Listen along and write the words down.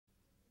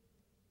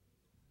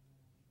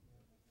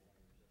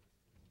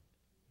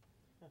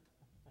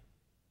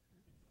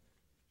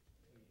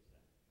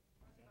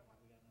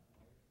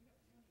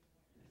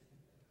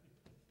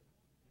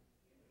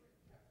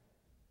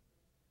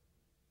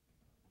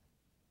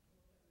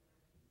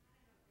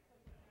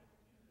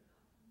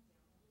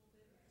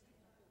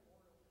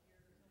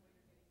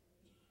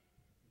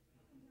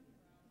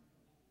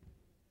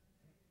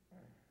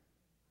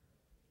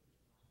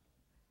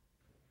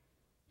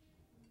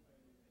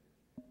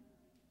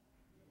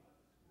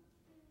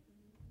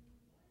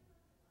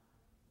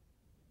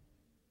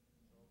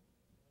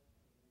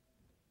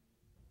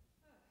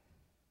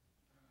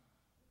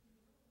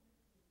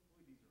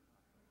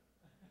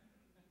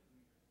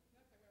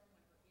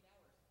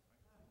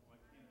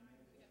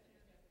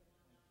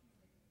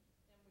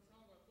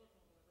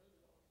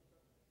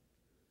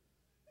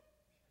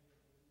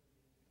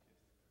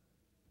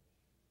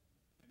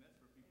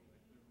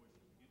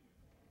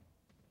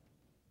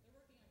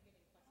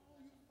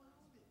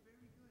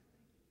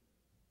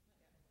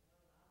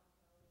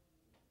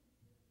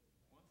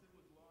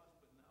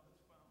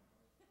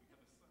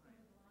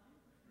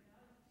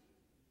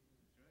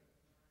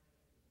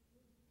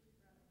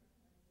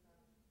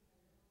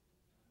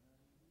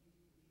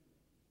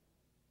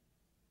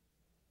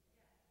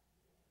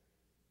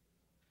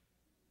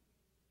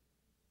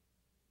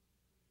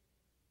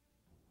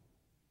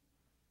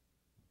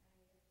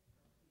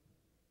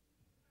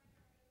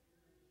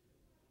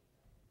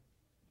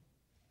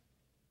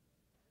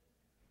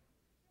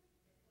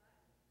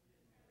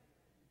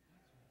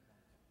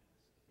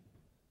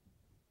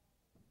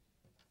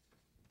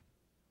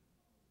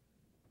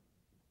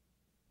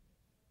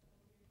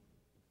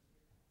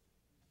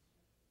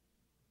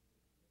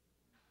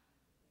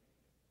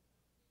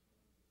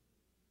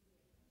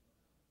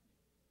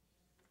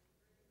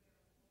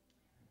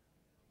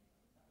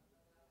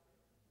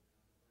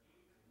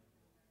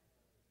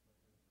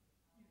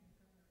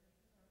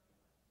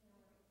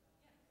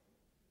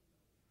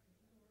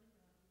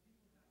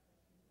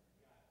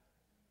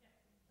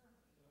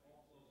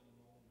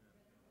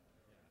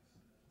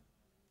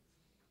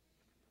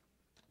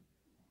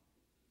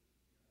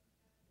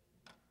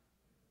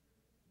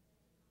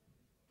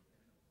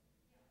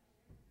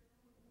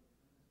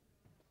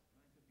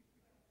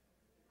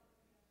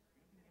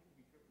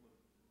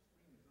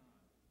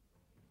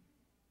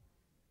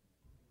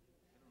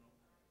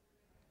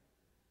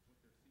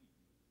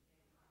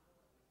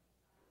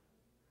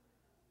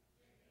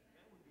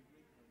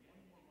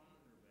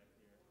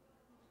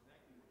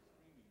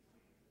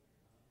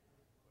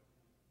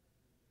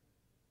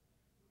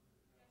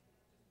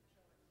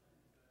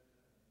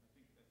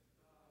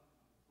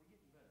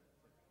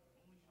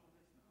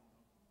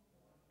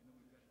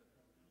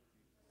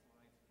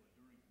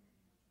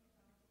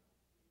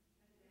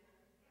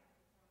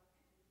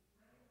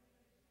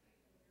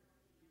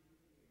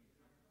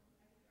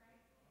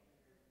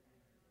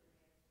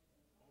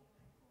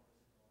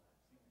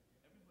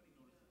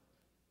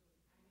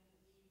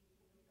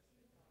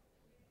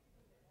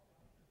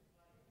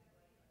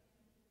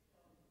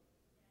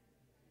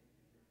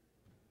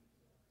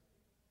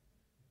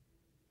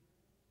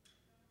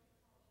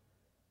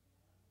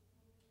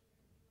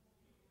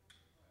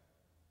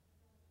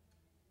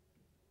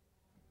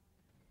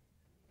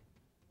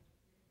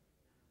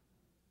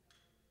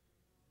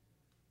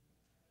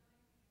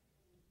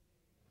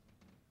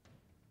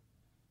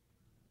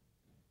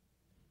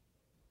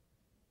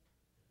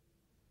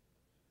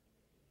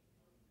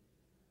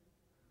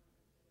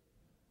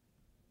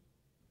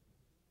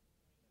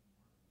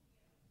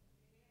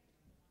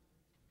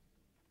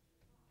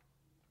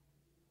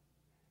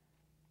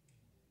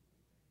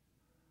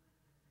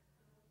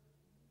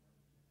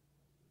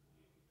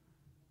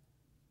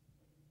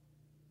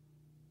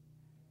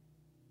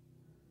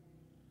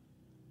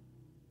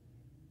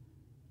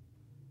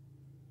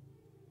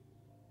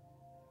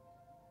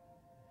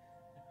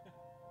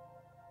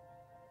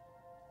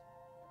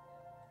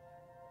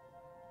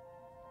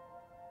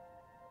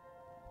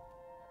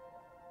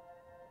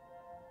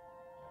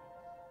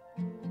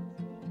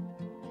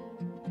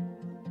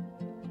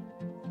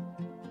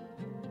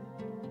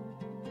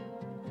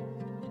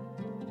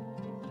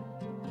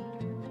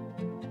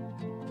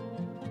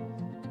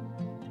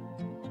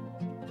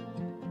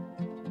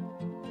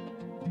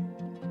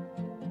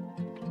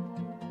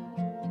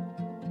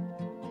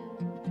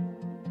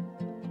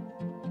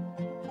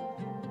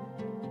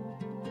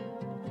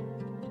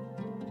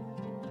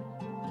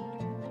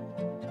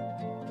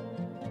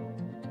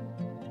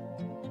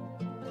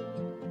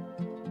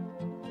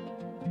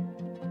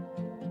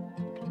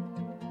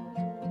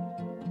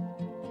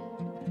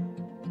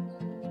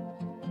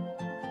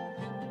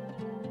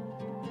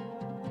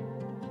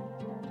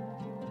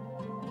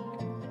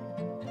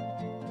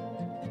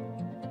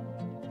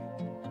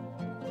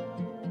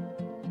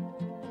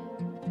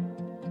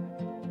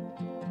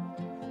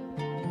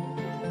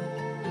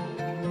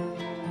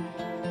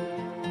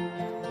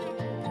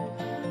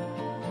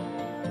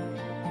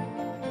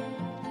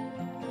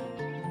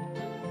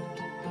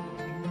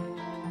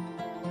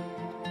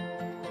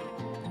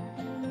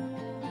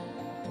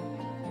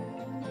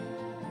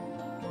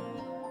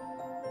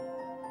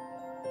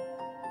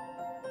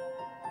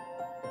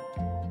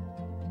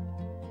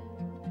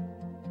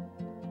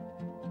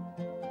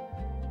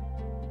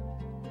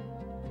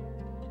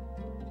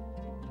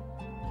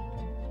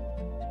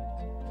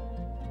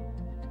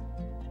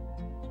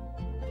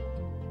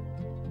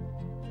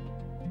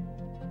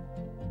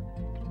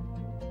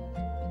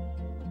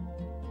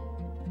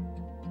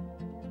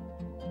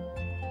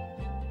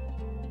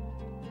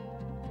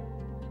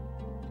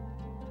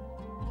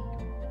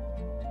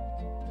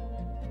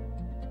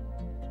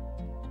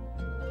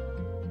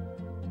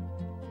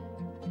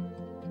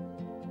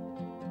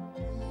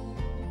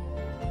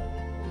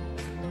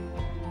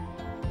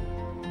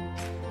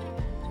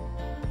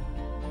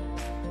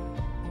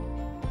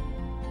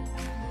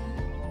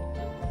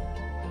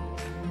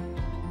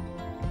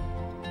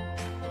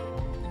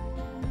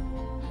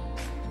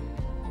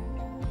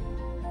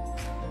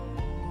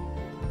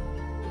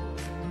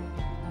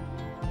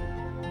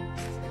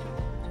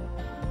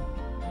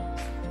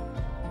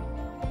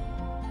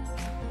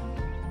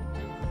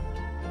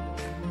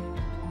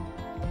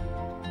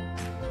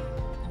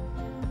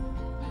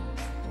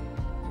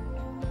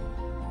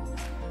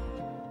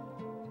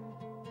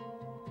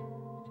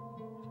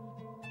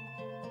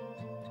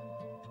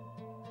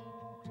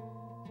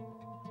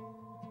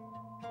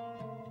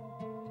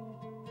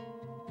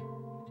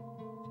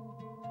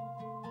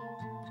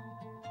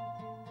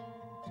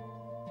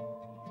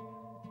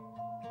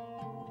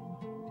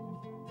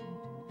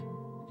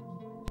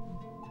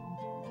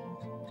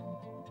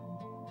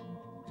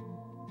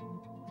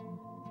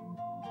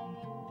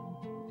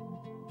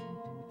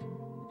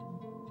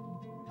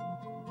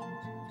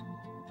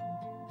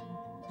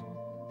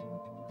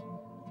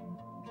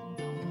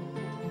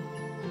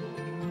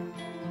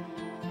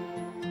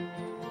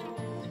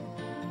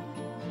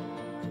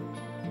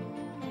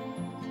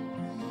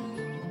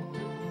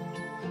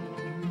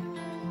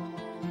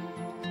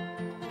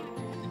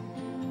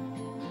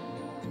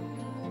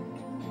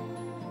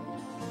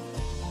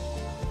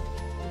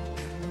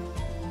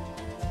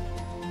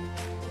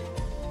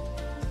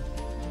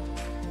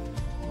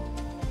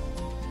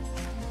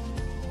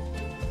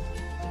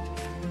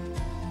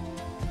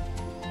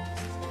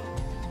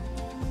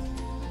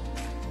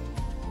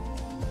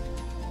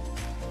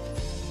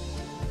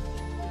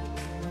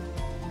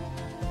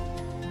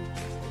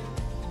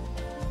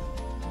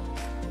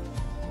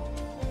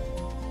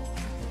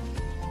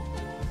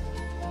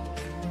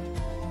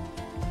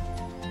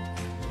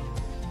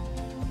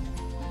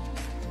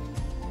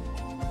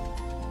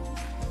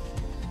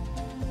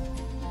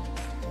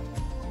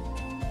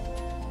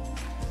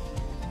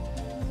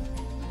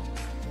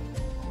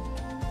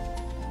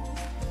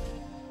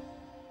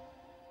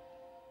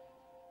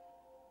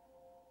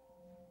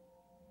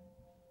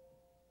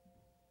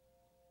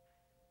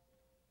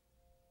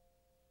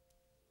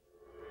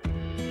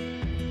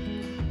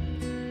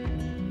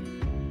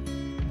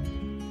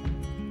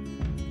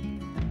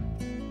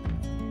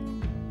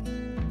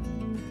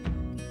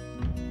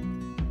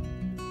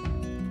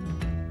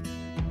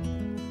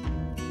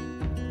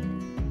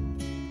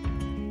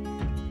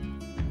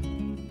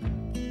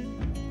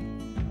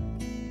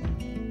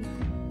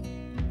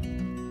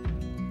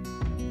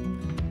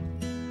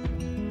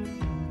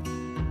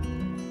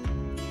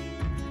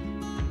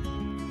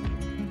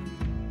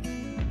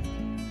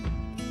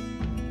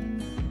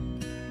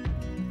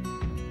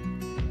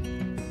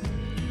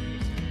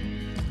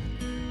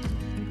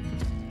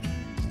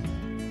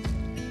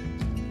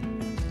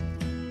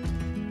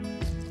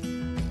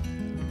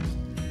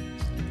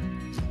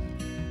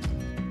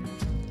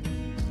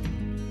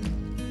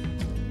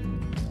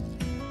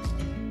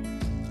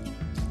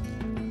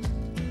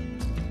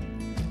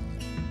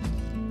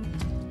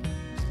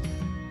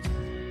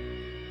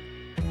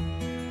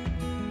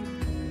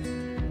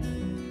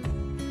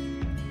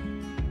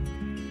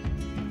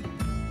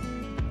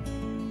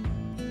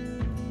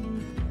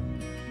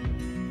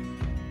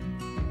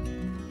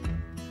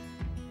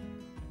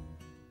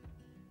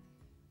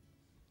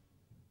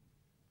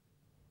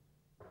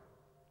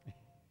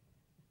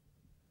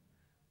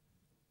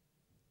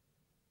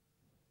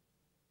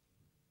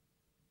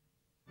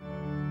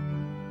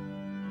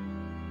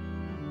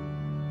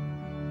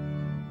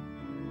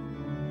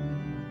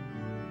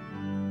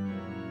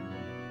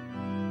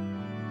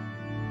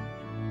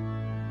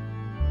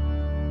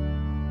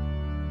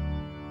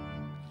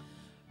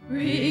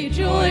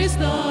Rejoice,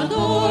 the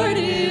Lord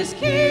is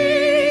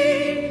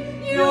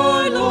King,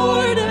 your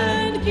Lord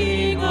and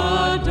King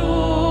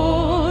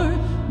adore.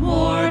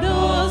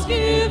 Mortals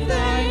give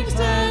thanks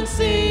and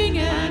sing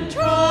and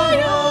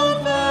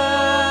triumph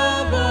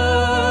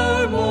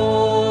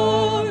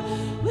evermore.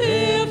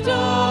 Lift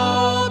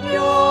up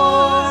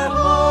your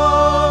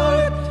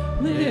heart,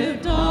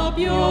 lift up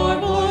your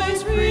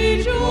voice,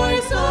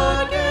 rejoice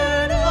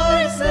again,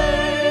 I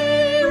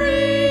say,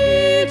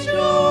 rejoice.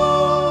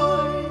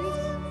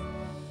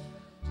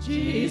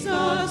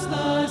 Jesus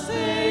the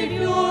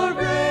Savior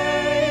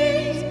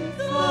reigns,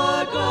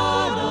 the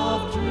God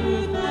of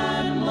truth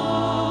and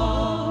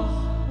love.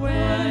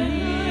 When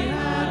he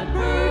had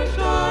purged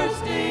our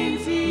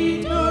stains,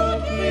 he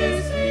took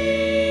his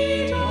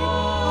seat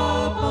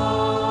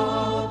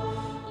above.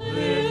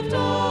 Lift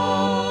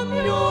up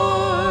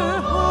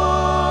your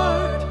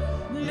heart,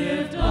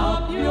 lift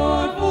up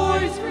your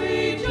voice,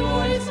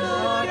 rejoice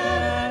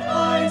again,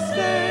 I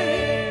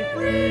say,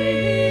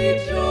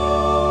 rejoice.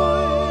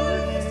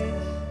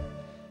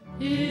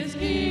 His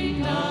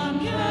kingdom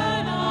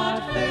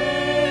cannot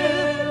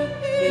fail,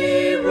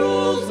 he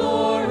rules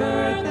o'er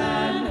earth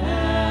and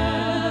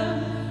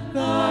heaven.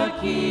 The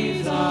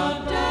keys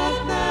of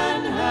death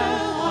and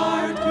hell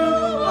are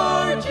to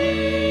our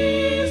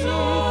Jesus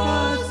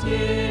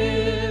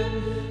give.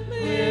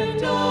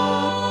 Lift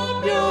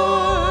up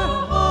your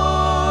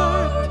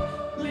heart,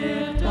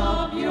 lift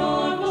up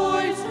your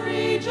voice,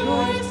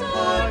 rejoice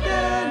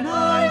again,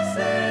 I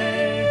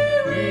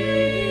say,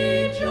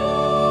 rejoice.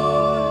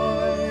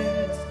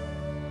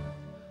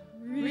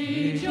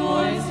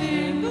 Rejoice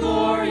in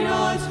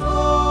glorious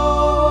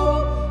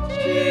hope,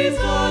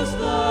 Jesus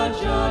the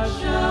Judge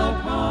shall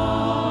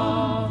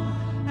come,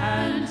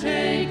 and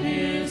take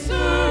his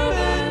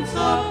servants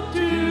up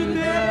to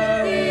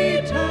their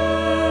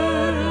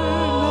eternal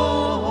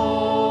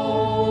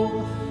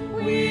home.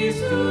 We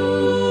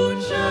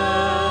soon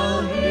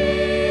shall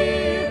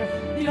hear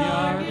the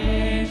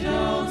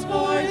archangel's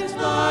voice,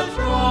 the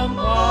trump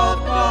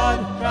of God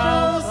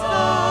shall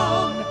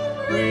sound,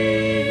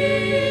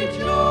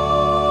 rejoice.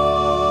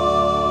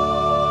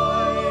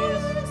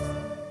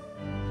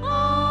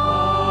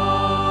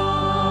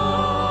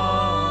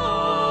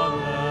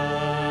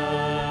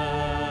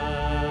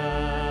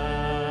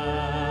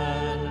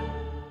 Amen.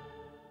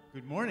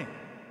 Good morning.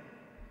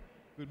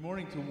 Good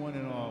morning to one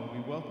and all. We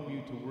welcome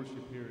you to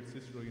worship here at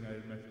Cicero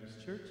United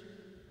Methodist Church.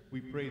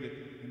 We pray that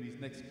in these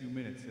next few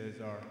minutes,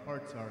 as our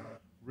hearts are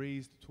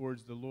raised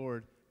towards the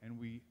Lord and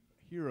we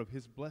hear of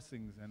his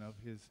blessings and of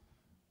his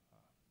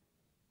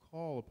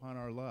call upon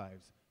our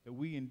lives, that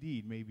we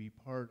indeed may be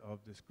part of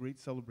this great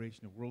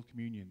celebration of World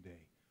Communion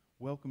Day.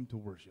 Welcome to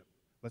worship.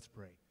 Let's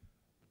pray.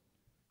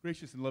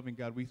 Gracious and loving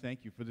God, we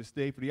thank you for this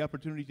day, for the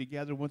opportunity to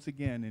gather once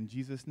again in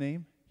Jesus'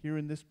 name here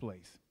in this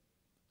place,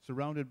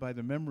 surrounded by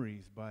the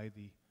memories, by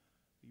the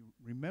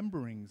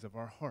rememberings of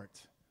our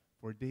hearts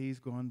for days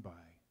gone by.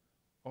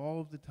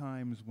 All of the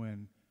times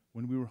when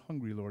we were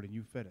hungry, Lord, and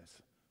you fed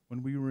us,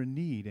 when we were in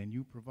need and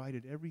you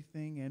provided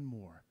everything and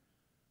more.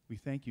 We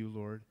thank you,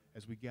 Lord,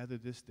 as we gather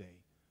this day.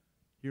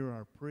 Hear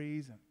our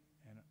praise and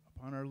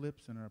upon our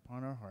lips and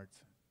upon our hearts.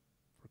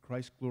 For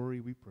Christ's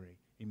glory we pray.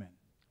 Amen.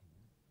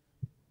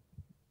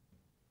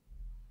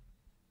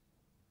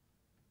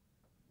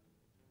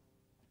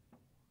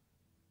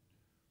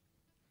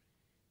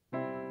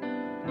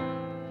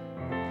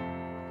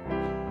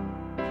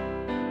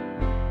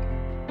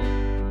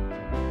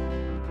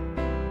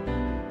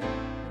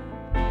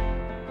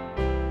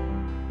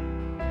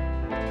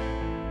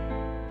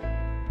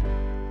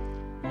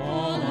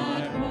 All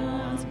at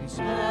once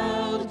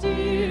held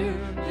dear,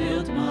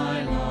 built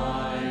my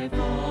life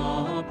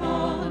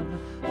upon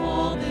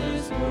all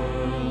this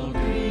world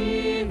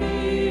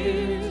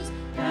reveres,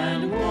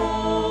 and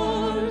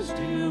wars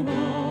to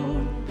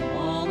own.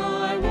 All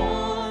I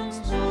once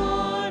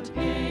thought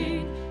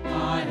gain,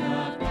 I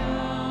have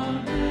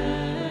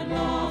counted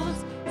loss,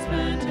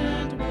 spent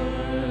and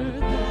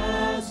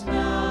worthless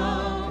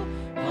now,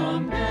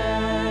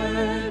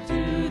 compared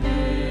to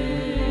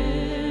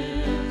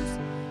this.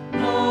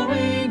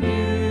 Knowing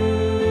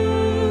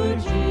you,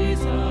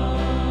 Jesus,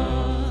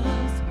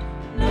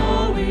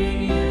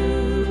 knowing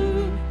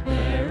you,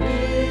 there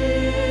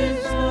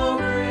is no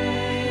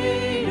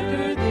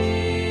greater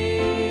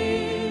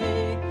thing.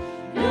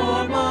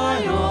 You're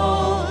my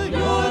all,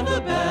 you're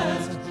the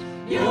best,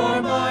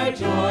 you're my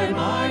joy,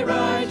 my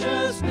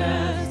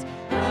righteousness,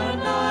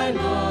 and I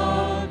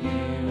love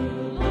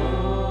you, Lord.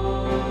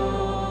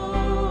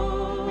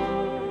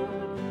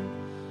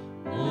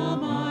 All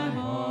my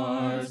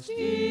heart's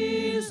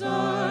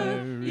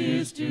desire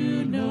is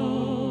to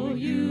know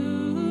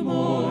you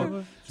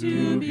more,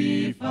 to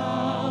be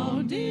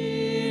found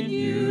in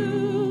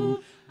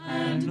you,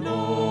 and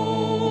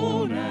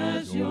known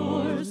as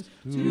yours,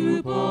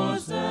 to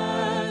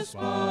possess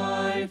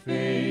by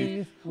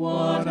faith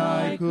what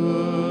I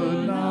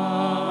could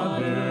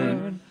not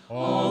earn,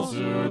 all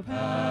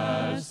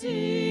surpassing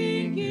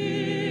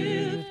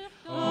gift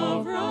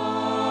of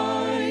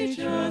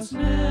righteousness.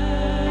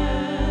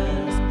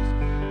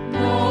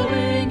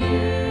 Knowing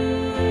you,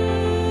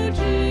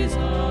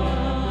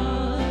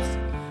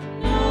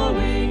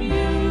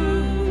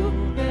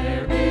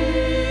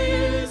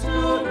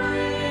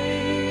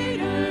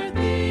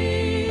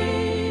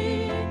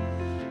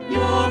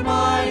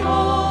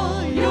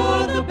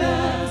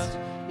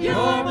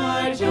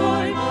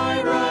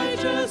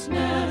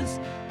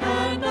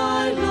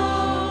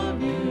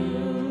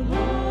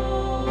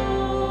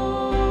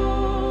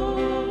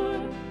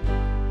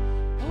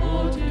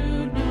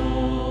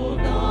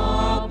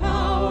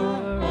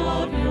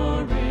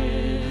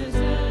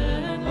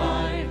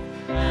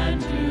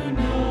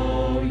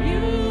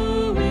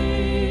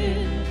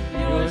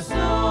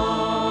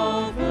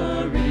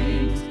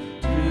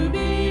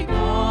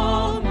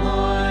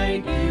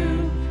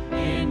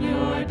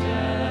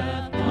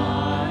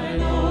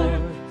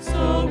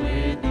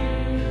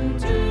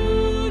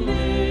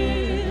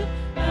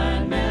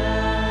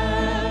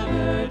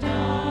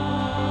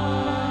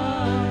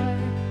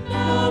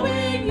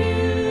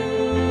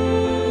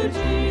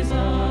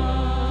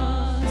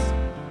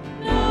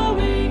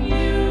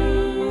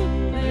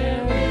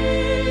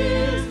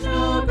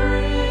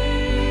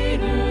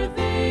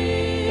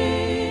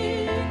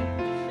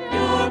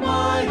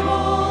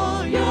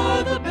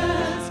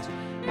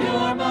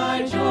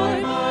 my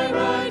joy, my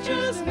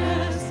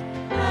righteousness,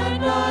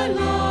 and I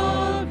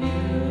love you,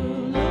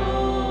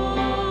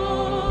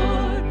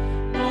 Lord.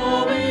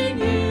 Knowing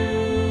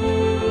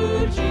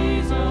you,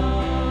 Jesus,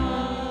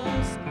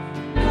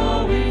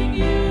 knowing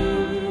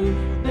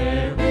you,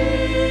 there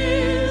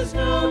is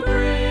no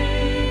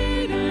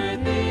greater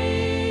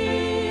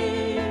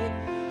thing.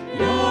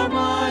 You're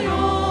my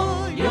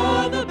all,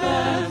 you're the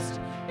best,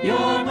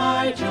 you're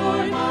my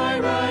joy, my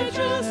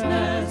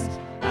righteousness,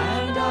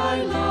 and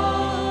I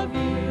love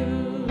you,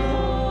 Lord.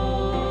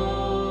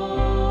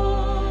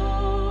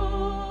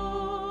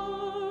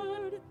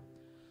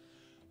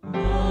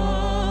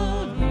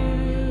 Love you,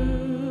 Lord.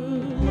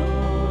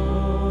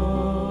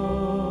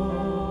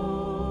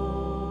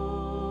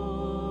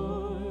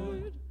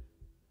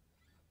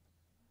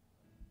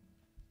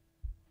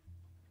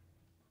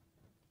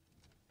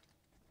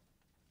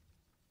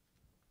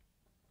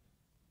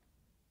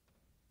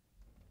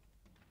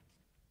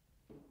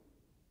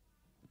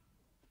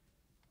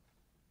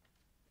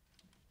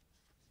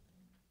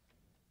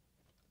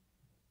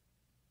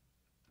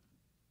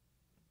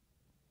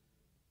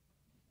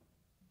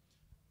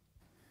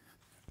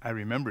 I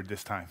remembered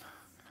this time.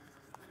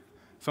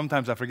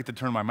 Sometimes I forget to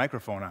turn my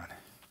microphone on.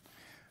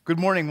 Good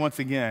morning once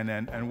again,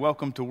 and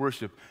welcome to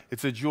worship.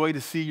 It's a joy to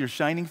see your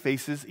shining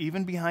faces,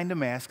 even behind a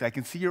mask. I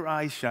can see your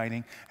eyes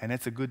shining, and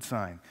that's a good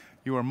sign.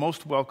 You are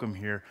most welcome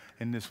here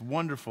in this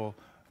wonderful,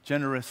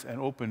 generous,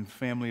 and open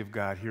family of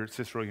God here at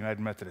Cicero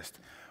United Methodist.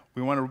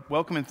 We want to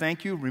welcome and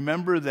thank you.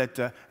 Remember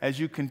that as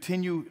you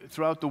continue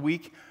throughout the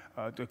week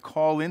to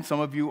call in, some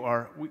of you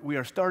are, we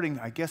are starting,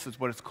 I guess it's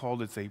what it's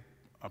called, it's a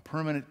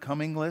permanent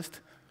coming list.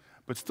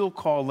 But still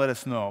call, let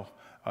us know.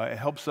 It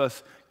helps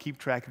us keep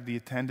track of the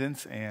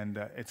attendance, and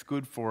it's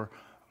good for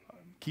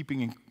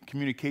keeping in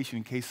communication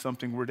in case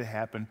something were to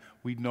happen.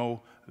 We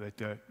know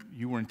that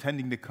you were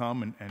intending to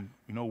come, and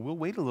you know, we'll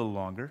wait a little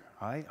longer.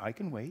 I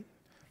can wait.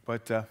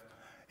 But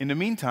in the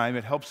meantime,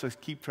 it helps us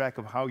keep track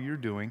of how you're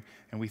doing,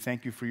 and we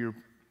thank you for your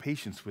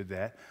patience with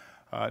that.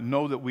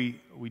 Know that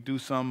we do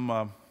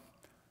some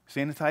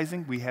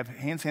sanitizing. We have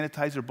hand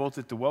sanitizer both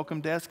at the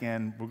welcome desk,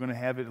 and we're going to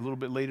have it a little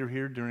bit later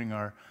here during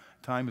our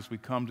time as we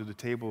come to the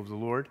table of the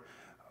Lord.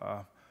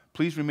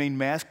 Please remain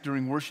masked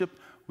during worship.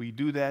 We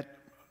do that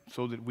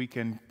so that we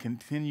can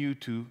continue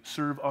to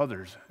serve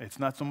others. It's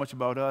not so much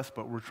about us,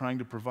 but we're trying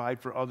to provide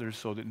for others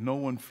so that no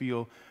one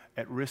feel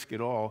at risk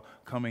at all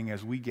coming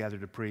as we gather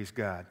to praise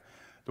God.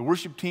 The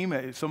worship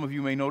team, some of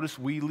you may notice,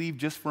 we leave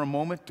just for a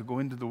moment to go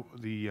into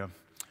the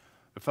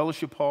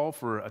fellowship hall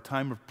for a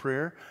time of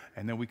prayer,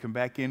 and then we come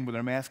back in with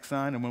our masks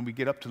on, and when we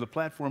get up to the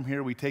platform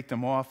here, we take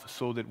them off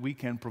so that we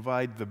can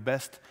provide the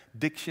best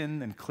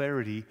diction and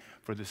clarity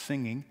for the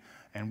singing,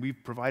 and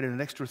we've provided an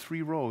extra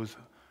 3 rows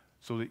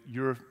so that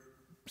you're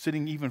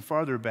sitting even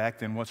farther back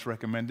than what's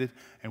recommended,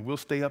 and we'll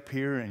stay up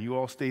here, and you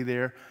all stay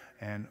there,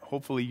 and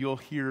hopefully you'll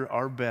hear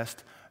our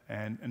best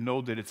and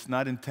know that it's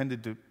not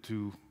intended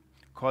to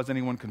cause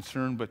anyone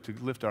concern, but to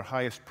lift our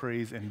highest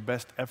praise and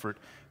best effort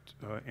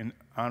in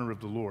honor of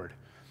the Lord.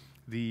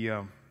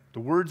 The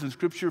words in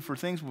Scripture for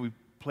things will be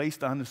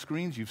placed on the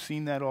screens. You've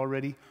seen that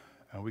already.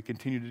 We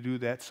continue to do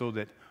that so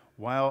that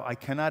while I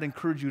cannot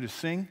encourage you to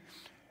sing,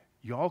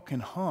 y'all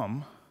can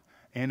hum,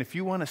 and if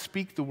you want to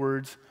speak the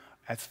words,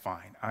 that's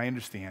fine. I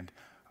understand.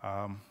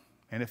 And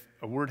if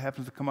a word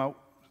happens to come out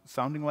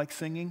sounding like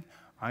singing,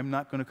 I'm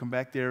not going to come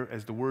back there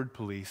as the word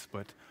police,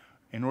 but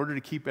in order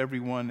to keep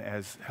everyone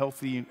as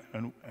healthy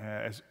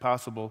as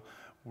possible,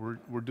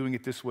 we're doing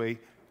it this way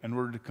in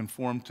order to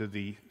conform to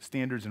the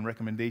standards and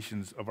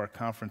recommendations of our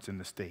conference in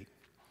the state.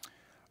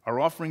 Our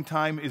offering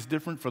time is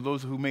different for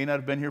those who may not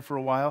have been here for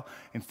a while.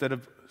 Instead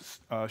of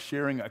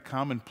sharing a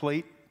common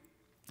plate,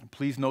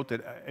 please note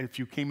that if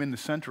you came in the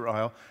center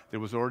aisle, there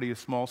was already a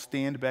small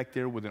stand back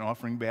there with an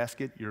offering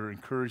basket. You're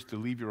encouraged to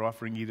leave your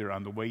offering either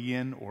on the way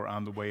in or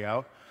on the way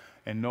out.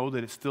 And know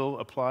that it still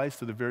applies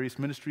to the various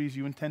ministries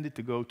you intended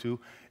to go to.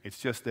 It's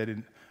just that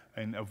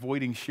in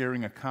avoiding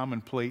sharing a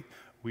common plate,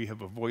 we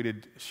have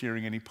avoided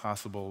sharing any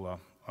possible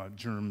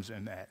germs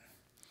and that.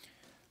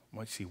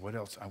 Let's see, what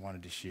else I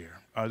wanted to share.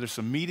 There's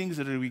some meetings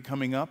that are going to be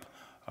coming up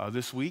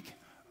this week.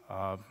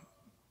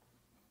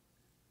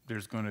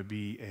 There's going to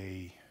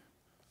be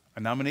a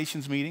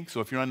nominations meeting. So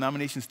if you're on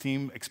nominations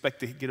team,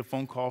 expect to get a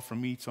phone call from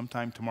me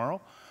sometime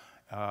tomorrow.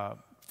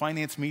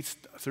 Finance meets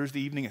Thursday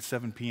evening at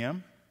 7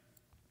 p.m.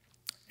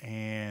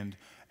 And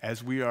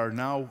as we are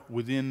now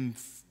within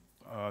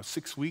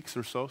 6 weeks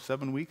or so,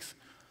 7 weeks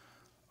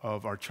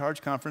of our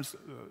charge conference,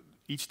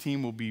 each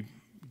team will be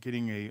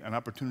getting an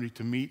opportunity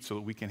to meet so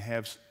that we can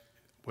have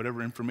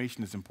whatever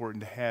information is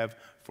important to have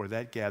for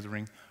that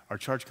gathering. Our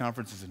charge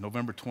conference is on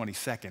November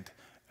 22nd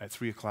at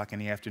 3 o'clock in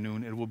the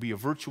afternoon. It will be a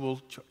virtual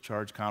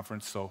charge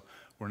conference, so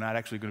we're not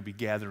actually going to be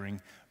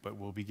gathering, but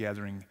we'll be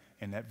gathering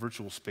in that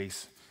virtual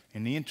space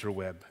in the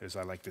interweb, as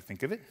I like to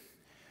think of it.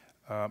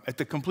 At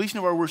the completion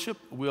of our worship,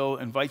 we'll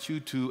invite you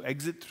to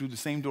exit through the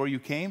same door you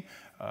came.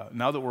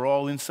 Now that we're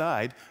all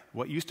inside,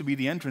 what used to be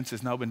the entrance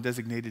has now been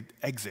designated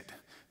exit,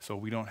 so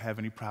we don't have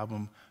any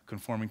problem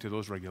conforming to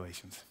those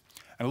regulations.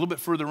 And a little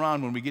bit further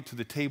on, when we get to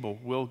the table,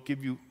 we'll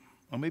give you,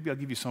 well, maybe I'll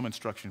give you some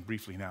instruction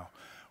briefly now.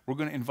 We're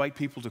going to invite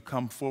people to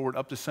come forward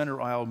up the center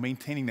aisle,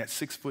 maintaining that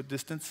 6-foot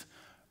distance,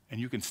 and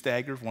you can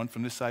stagger, one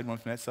from this side, one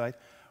from that side.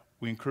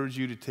 We encourage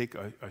you to take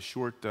a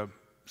short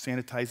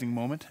sanitizing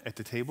moment at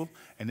the table,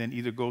 and then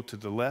either go to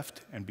the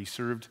left and be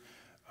served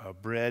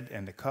bread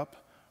and the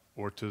cup,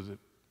 or to the,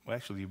 well,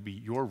 actually, it'd be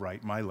your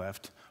right, my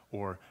left,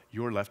 or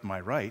your left, my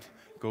right.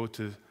 Go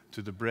to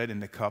the bread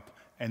and the cup,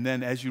 and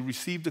then as you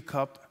receive the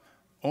cup,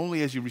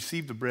 only as you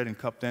receive the bread and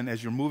cup, then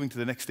as you're moving to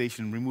the next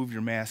station, remove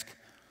your mask,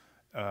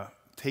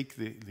 take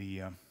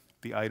the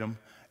item,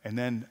 and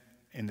then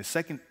in the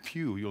second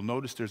pew, you'll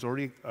notice there's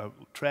already a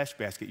trash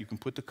basket. You can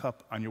put the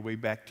cup on your way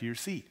back to your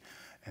seat,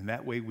 and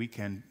that way we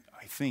can,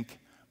 I think,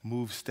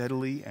 move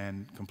steadily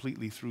and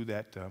completely through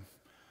that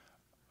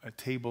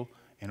table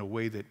in a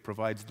way that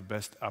provides the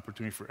best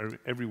opportunity for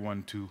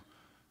everyone to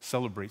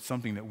celebrate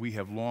something that we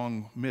have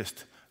long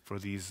missed for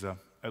these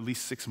at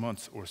least 6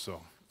 months or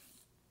so.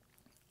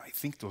 I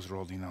think those are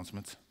all the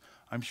announcements.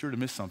 I'm sure to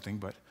miss something,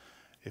 but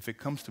if it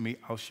comes to me,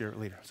 I'll share it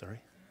later. Sorry.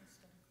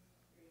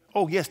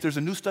 Oh, yes, there's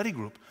a new study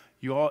group.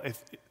 You all, did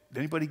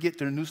anybody get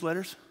their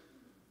newsletters?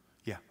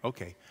 Yeah,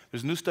 okay.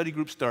 There's a new study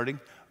group starting.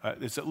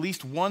 There's at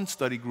least one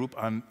study group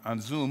on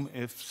Zoom.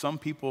 If some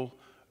people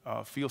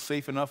feel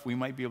safe enough, we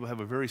might be able to have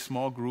a very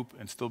small group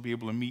and still be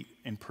able to meet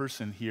in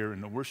person here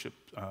in the worship,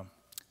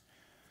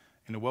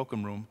 in the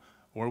welcome room.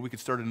 Or we could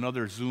start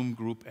another Zoom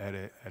group at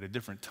a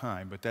different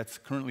time. But that's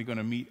currently going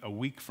to meet a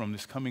week from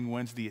this coming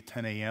Wednesday at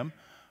 10 a.m.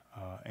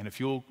 And if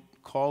you'll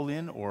call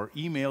in or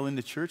email in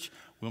the church,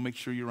 we'll make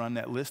sure you're on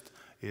that list.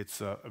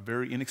 It's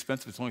very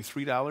inexpensive. It's only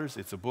 $3.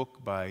 It's a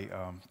book by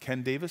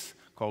Ken Davis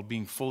called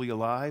Being Fully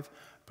Alive,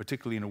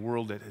 particularly in a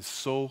world that is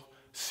so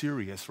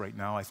serious right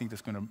now. I think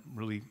that's going to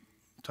really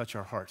touch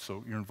our hearts.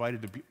 So you're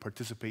invited to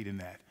participate in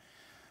that.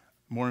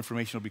 More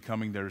information will be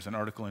coming. There's an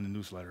article in the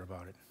newsletter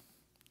about it.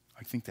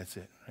 I think that's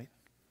it, right?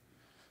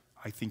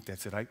 I think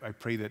that's it. I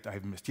pray that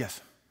I've missed.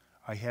 Yes,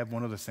 I have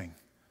one other thing.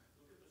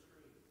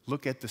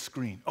 Look at the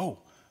screen. Oh,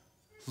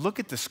 look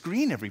at the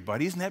screen,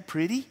 everybody. Isn't that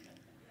pretty?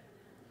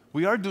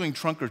 We are doing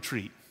trunk or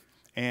treat,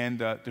 and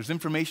there's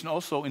information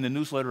also in the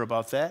newsletter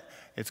about that.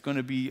 It's going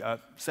to be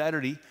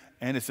Saturday,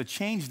 and it's a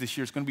change this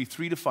year. It's going to be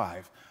 3 to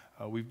 5.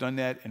 We've done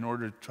that in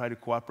order to try to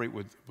cooperate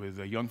with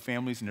young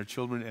families and their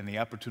children and the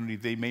opportunity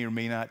they may or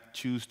may not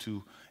choose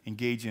to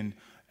engage in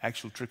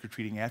actual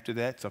trick-or-treating after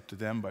that. It's up to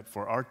them, but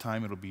for our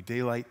time, it'll be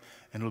daylight,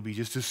 and it'll be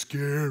just as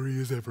scary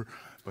as ever.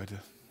 But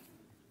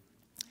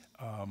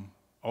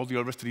all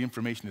the rest of the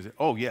information is,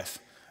 oh, yes.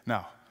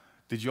 Now,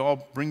 did you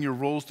all bring your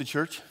rolls to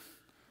church?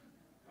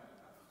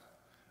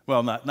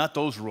 Well, not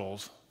those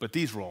rolls, but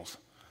these rolls,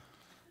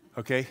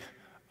 okay?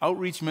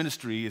 Outreach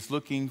Ministry is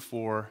looking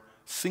for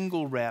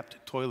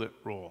single-wrapped toilet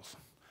rolls.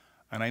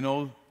 And I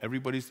know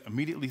everybody's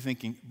immediately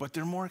thinking, but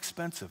they're more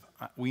expensive.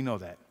 We know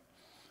that.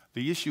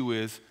 The issue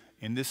is,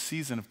 in this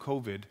season of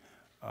COVID,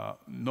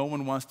 no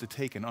one wants to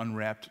take an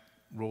unwrapped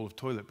roll of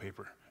toilet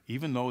paper,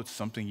 even though it's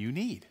something you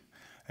need.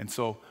 And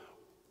so,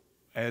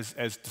 as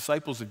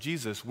disciples of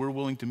Jesus, we're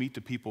willing to meet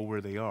the people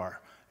where they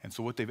are. And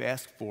so what they've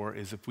asked for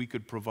is if we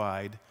could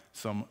provide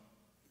some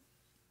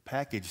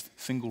packaged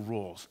single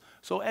rolls.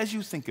 So as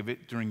you think of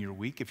it during your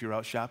week, if you're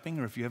out shopping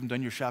or if you haven't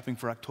done your shopping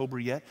for October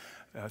yet,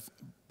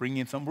 bring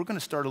in some. We're going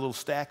to start a little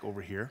stack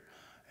over here,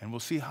 and we'll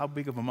see how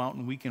big of a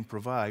mountain we can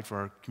provide for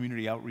our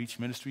Community Outreach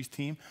Ministries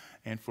team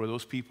and for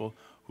those people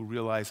who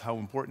realize how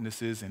important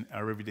this is in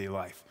our everyday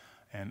life.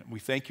 And we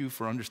thank you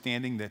for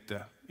understanding that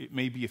it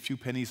may be a few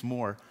pennies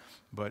more,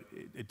 but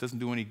it doesn't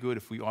do any good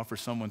if we offer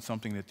someone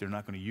something that they're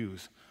not going to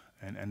use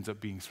and ends up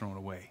being thrown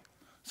away.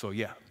 So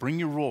yeah, bring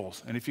your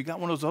rolls. And if you got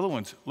one of those other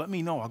ones, let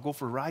me know. I'll go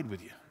for a ride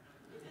with you.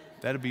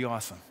 That'd be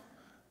awesome.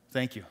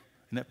 Thank you.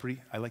 Isn't that pretty?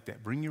 I like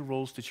that. Bring your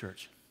rolls to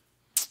church.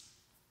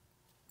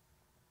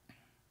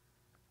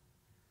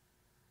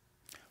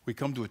 We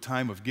come to a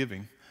time of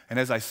giving, and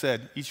as I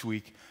said, each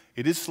week,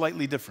 it is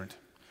slightly different.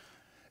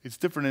 It's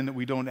different in that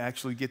we don't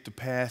actually get to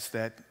pass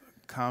that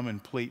common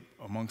plate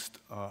amongst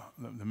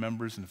the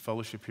members and the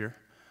fellowship here.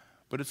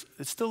 But it's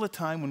still a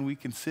time when we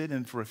can sit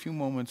and for a few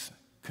moments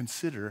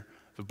consider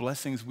the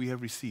blessings we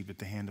have received at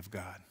the hand of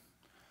God.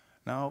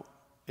 Now,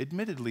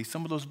 admittedly,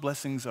 some of those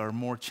blessings are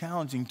more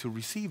challenging to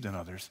receive than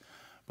others,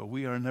 but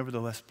we are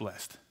nevertheless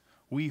blessed.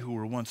 We who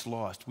were once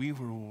lost, we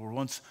who were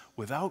once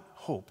without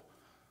hope,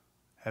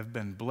 have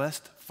been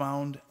blessed,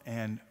 found,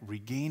 and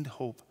regained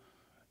hope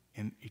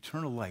in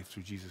eternal life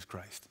through Jesus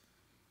Christ.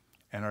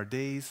 And our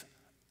days,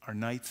 our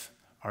nights,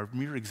 our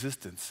mere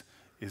existence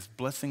is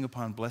blessing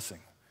upon blessing.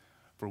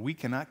 For we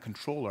cannot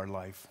control our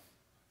life.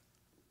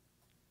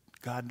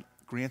 God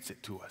grants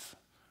it to us.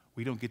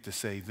 We don't get to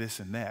say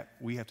this and that.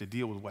 We have to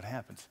deal with what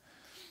happens.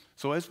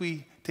 So as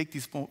we take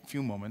these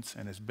few moments,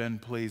 and as Ben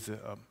plays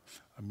a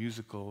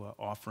musical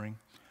offering,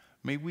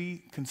 may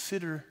we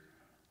consider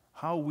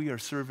how we are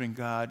serving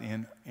God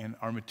in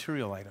our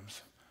material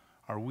items.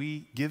 Are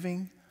we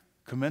giving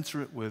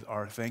commensurate with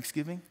our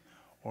thanksgiving,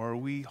 or are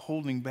we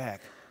holding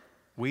back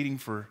waiting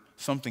for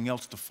something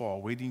else to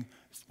fall, waiting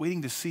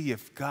to see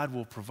if God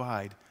will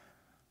provide?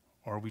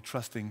 Or are we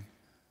trusting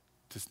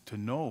to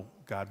know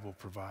God will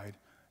provide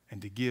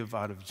and to give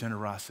out of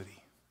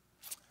generosity?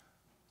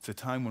 It's a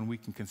time when we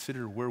can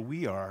consider where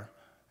we are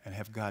and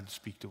have God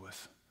speak to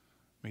us.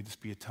 May this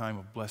be a time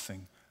of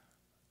blessing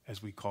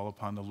as we call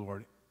upon the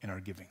Lord in our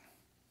giving.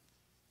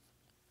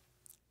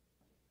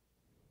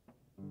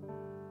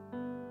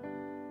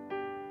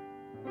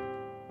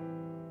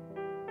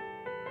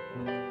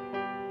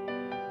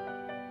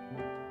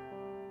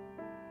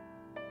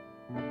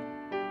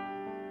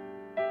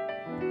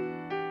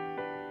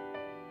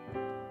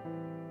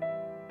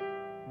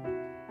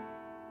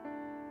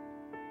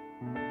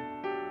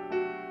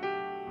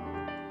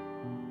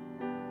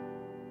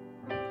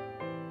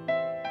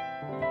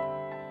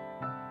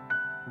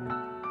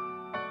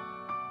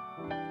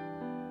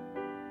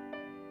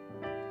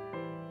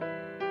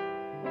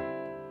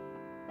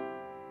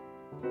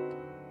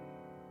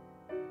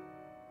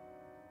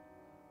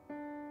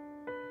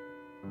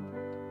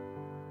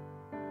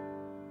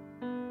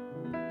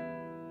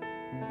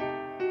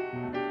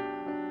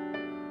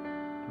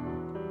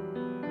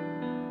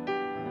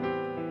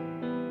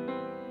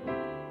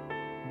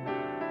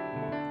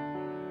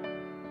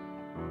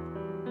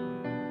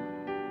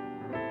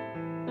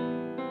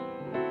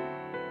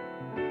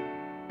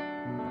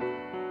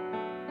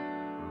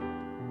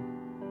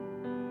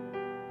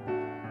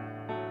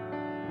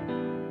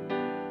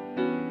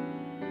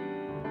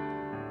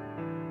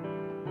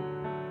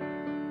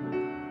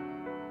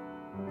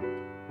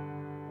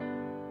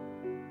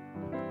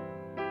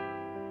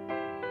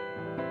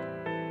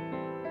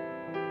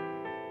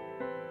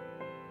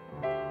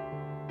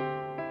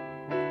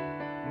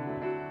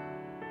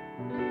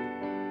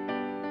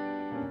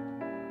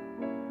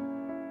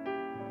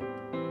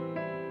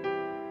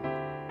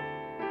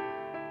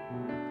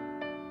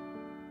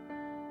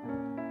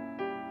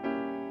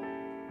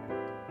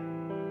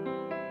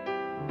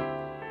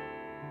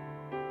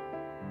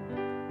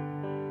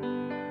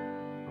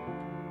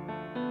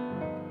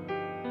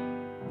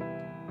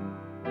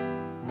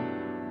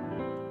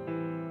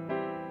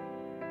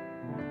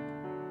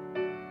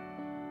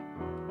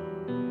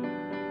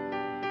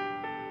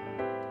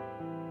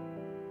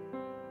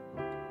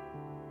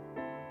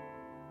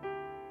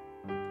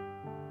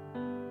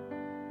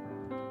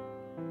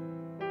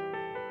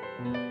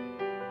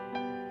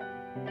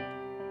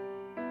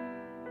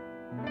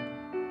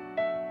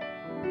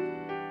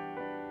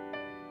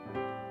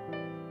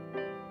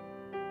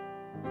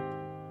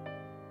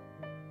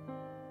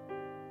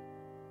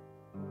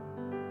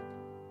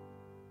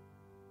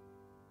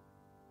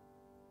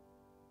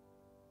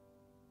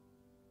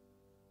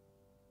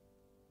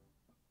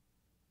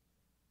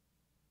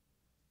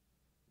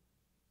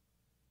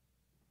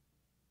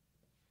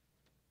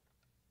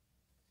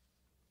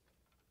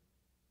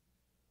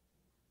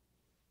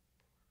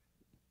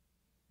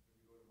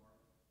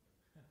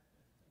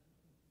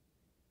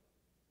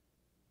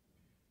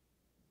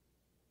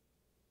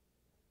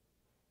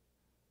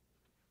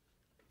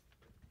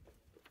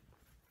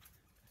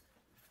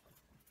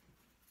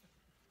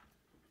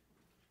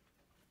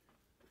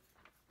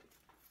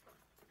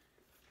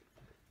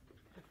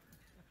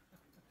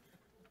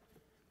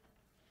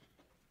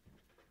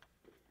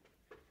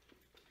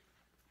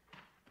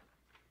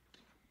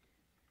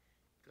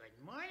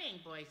 Good morning,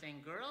 boys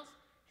and girls.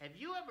 Have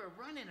you ever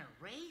run in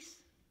a race?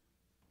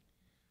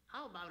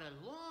 How about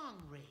a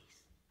long race?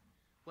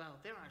 Well,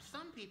 there are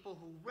some people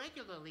who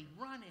regularly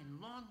run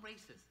in long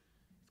races.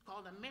 It's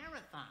called a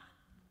marathon.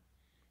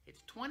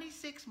 It's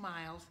 26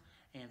 miles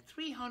and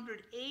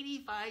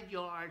 385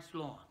 yards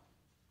long.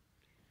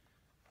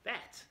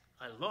 That's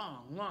a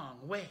long,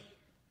 long way.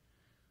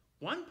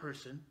 One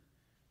person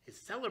is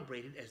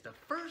celebrated as the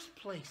first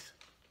place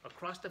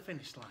across the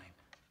finish line.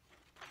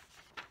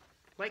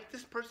 Like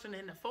this person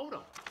in the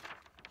photo.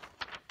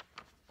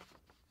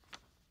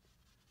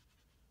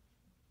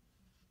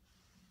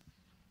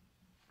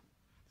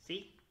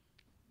 See?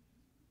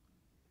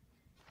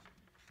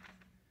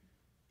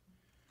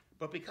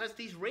 But because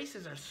these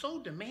races are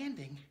so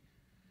demanding,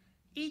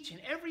 each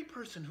and every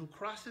person who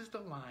crosses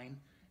the line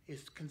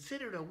is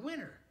considered a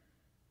winner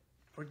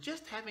for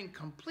just having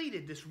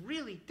completed this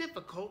really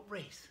difficult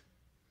race.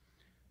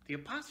 The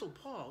Apostle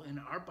Paul, in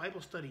our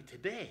Bible study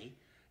today,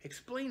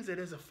 explains that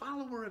as a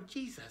follower of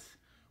Jesus,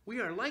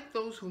 we are like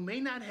those who may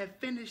not have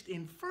finished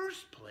in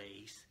first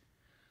place,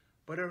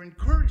 but are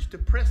encouraged to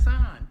press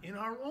on in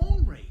our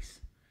own race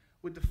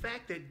with the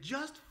fact that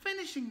just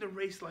finishing the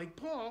race like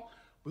Paul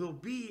will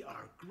be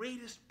our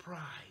greatest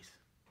prize.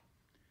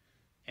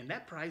 And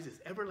that prize is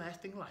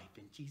everlasting life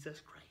in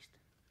Jesus Christ.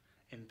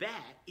 And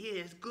that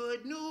is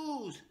good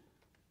news.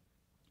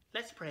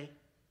 Let's pray.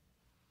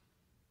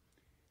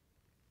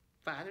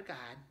 Father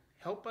God,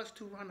 help us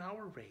to run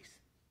our race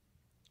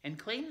and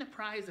claim the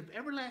prize of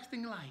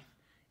everlasting life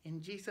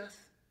in Jesus,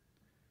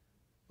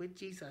 with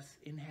Jesus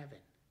in heaven.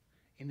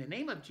 In the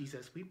name of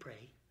Jesus we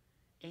pray.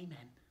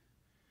 Amen.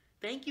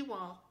 Thank you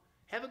all.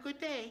 Have a good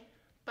day.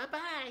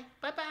 Bye-bye.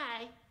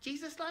 Bye-bye.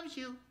 Jesus loves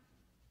you.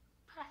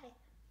 Bye.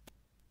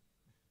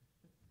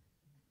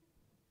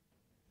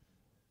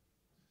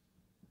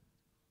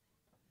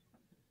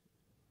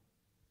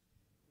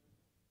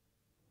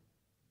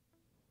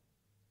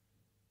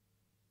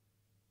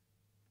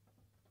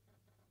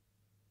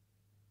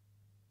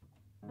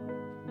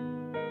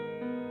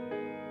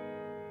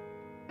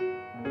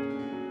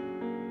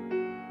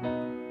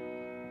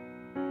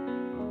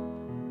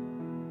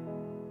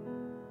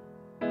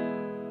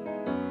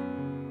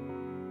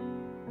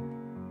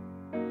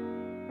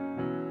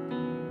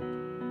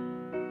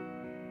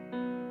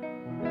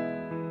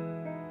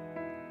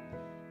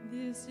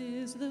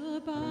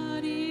 the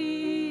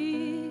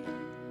body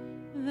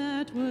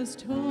that was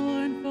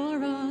torn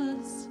for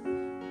us.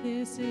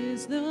 This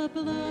is the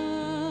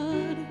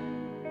blood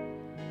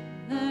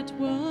that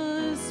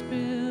was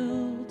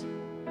spilled.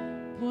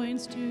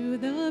 Points to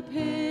the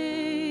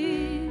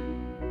pain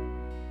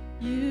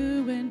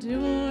you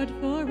endured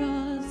for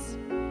us.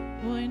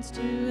 Points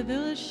to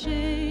the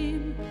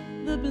shame,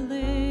 the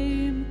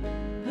blame,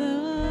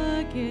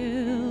 the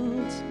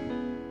guilt.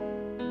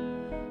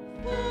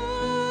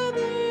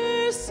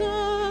 Father,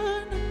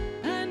 Son,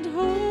 and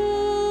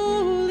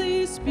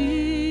Holy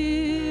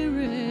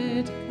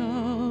Spirit,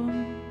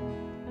 come.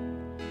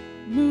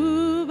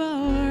 Move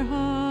our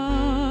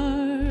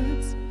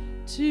hearts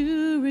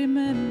to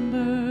remember.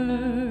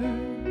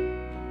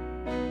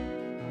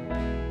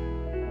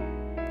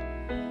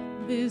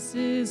 This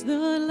is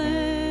the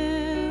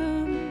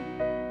Lamb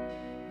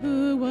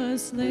who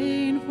was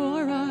slain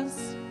for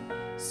us,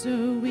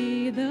 so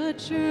we, the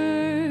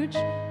church,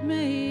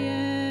 may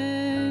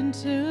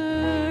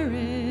enter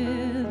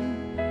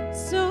in.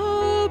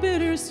 So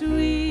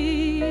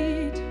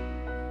bittersweet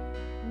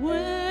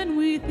when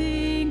we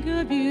think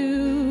of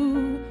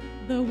you,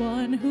 the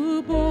one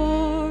who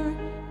bore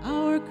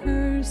our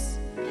curse,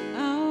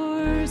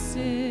 our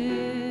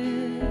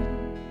sin.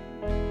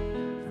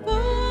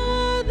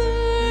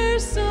 Father,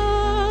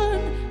 Son,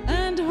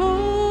 and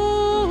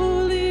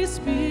Holy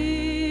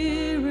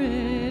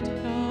Spirit,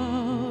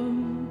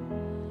 come.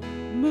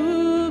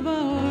 Move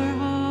our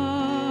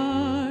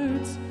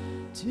hearts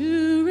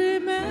to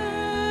remember.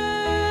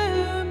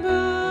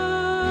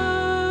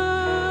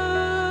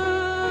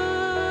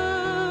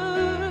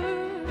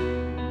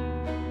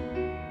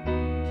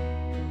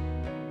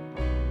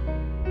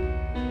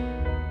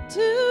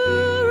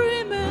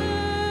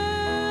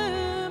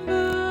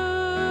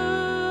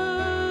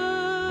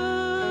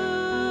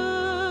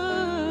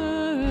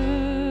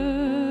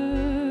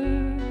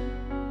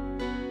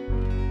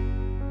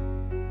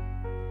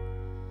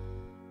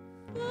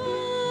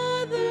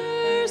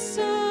 Father,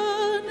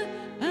 Son,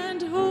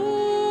 and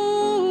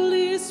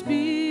Holy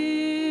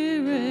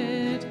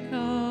Spirit,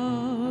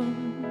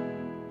 come.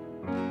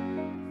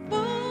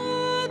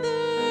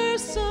 Father,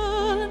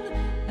 Son,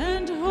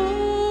 and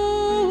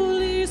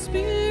Holy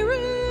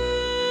Spirit,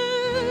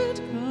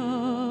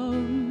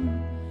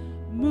 come.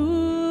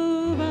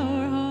 Move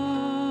our hearts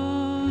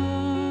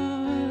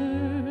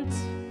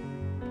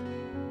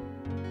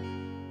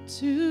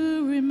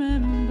to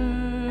remember.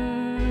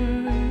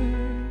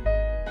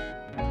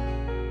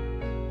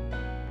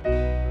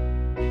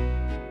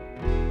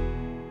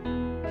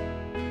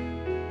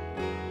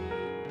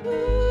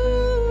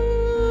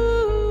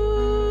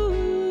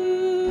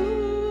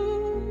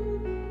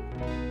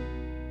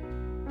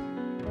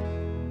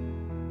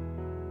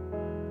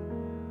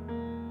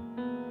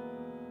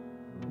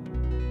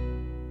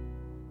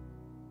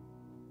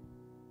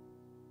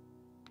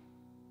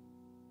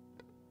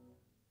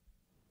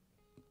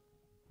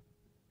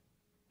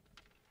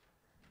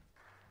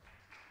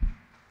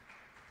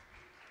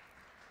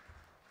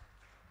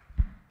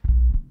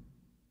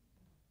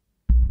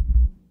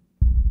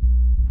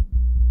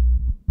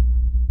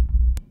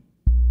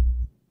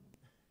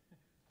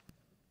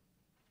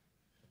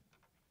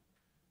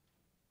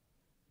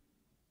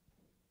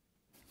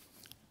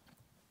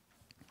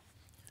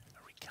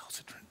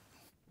 Recalcitrant.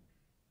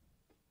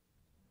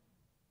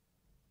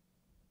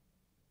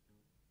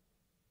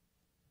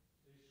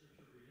 Today's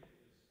scripture reading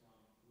is from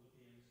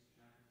Philippians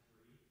chapter 3,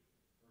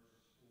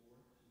 verses 4 to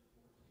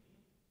 14.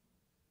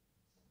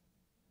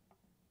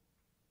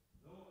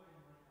 Though I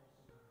might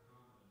also have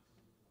confidence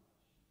in the flesh,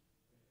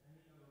 if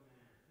any other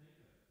man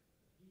thinketh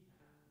that he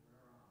hath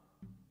whereof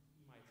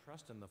he might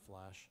trust in the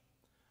flesh,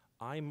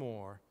 I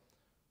more,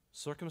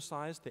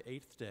 circumcised the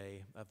 8th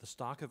day of the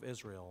stock of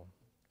Israel,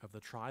 of the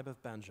tribe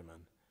of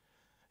Benjamin,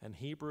 and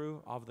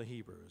Hebrew of the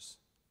Hebrews,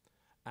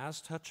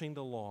 as touching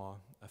the law,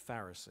 a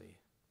Pharisee,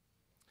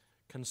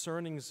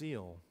 concerning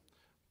zeal,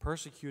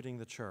 persecuting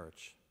the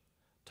church,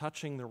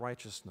 touching the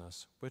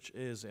righteousness which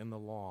is in the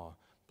law,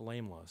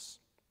 blameless.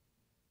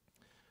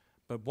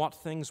 But what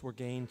things were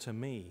gained to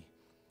me,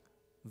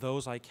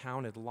 those I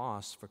counted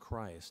loss for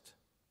Christ.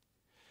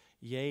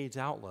 Yea,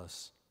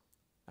 doubtless,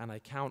 and I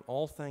count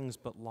all things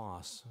but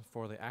loss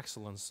for the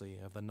excellency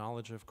of the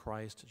knowledge of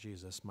Christ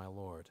Jesus my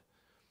Lord,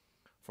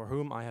 for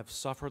whom I have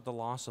suffered the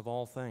loss of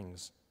all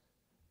things,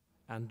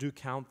 and do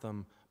count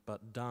them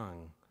but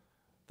dung,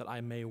 that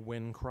I may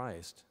win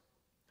Christ,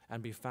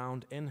 and be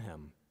found in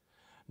him,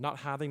 not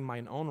having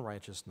mine own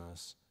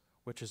righteousness,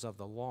 which is of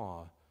the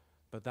law,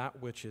 but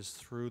that which is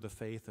through the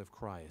faith of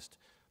Christ,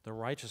 the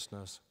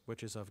righteousness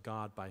which is of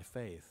God by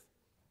faith,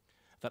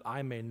 that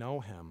I may know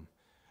him,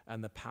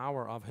 and the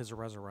power of his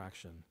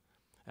resurrection,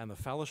 and the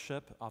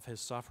fellowship of his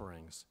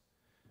sufferings,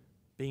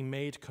 being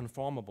made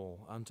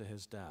conformable unto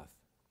his death,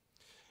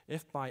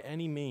 if by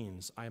any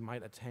means I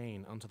might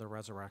attain unto the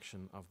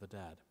resurrection of the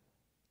dead.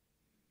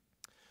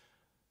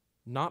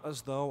 Not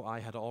as though I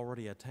had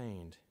already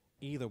attained,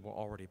 either were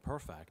already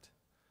perfect,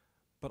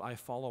 but I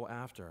follow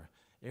after,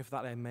 if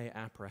that I may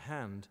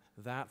apprehend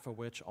that for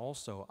which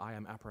also I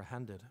am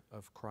apprehended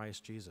of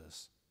Christ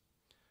Jesus.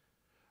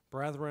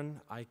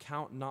 Brethren, I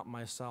count not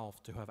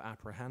myself to have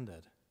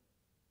apprehended,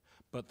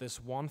 but this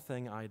one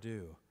thing I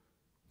do,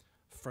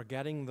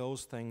 forgetting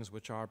those things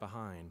which are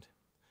behind,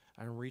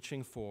 and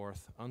reaching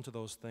forth unto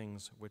those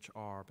things which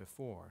are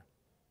before.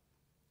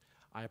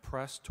 I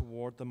press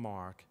toward the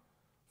mark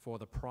for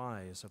the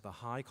prize of the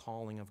high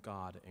calling of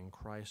God in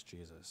Christ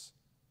Jesus.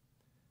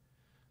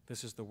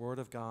 This is the word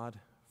of God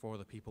for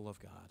the people of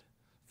God.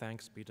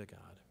 Thanks be to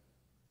God.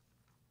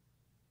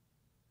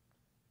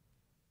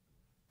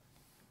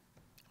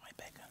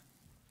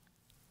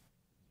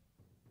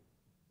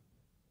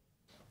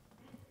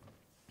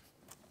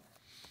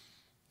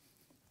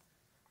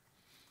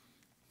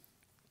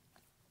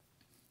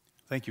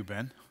 Thank you,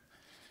 Ben.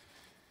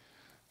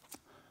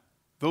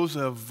 Those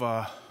who've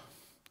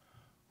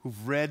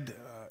read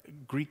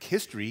Greek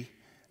history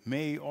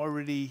may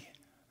already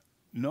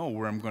know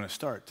where I'm going to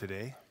start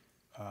today.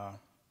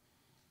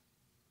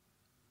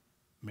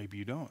 Maybe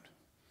you don't.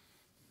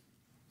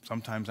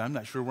 Sometimes I'm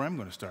not sure where I'm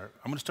going to start.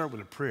 I'm going to start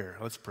with a prayer.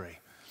 Let's pray.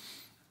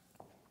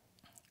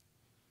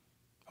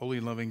 Holy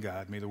and loving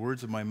God, may the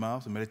words of my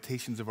mouth, the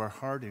meditations of our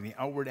heart, and the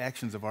outward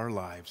actions of our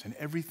lives, and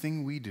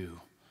everything we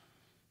do,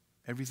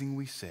 everything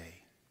we say,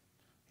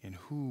 and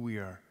who we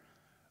are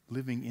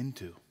living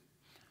into,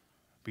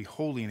 be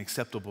holy and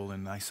acceptable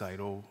in thy sight,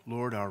 O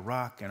Lord, our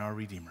rock and our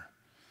Redeemer.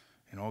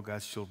 And all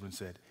God's children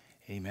said,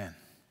 amen.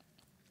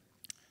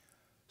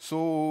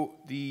 So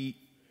the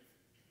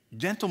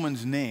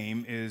gentleman's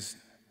name is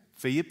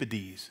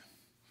Pheippides.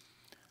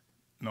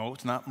 No,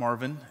 it's not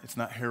Marvin. It's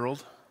not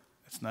Harold.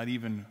 It's not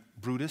even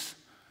Brutus.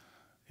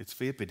 It's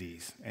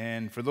Pheippides.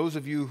 And for those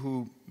of you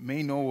who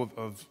may know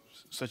of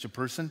such a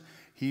person,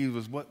 he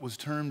was what was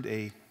termed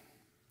a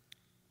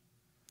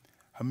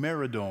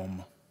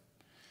hemerodome,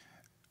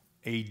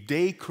 a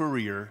day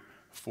courier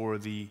for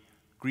the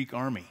Greek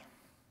army.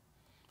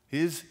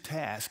 His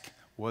task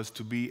was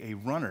to be a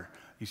runner.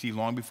 You see,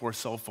 long before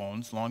cell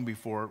phones, long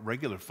before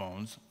regular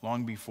phones,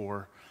 long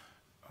before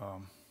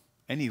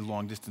any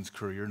long-distance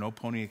courier, no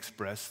Pony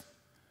Express.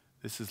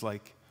 This is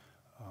like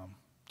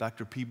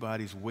Dr.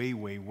 Peabody's way,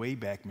 way, way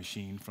back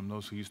machine from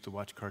those who used to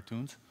watch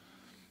cartoons.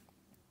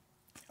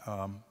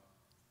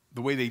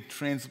 The way they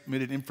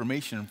transmitted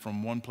information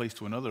from one place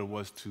to another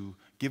was to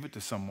give it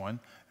to someone,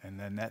 and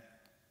then that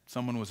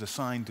someone was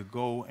assigned to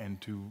go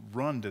and to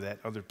run to that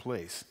other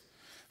place.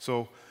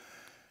 So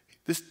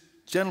this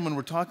gentleman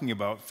we're talking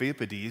about,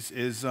 Pheippides,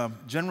 is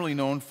generally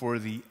known for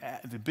the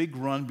big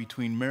run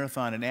between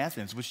Marathon and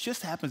Athens, which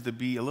just happens to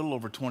be a little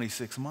over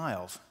 26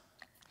 miles.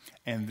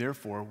 And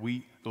therefore,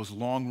 those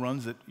long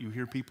runs that you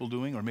hear people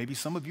doing, or maybe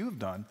some of you have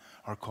done,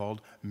 are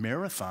called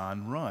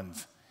marathon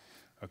runs.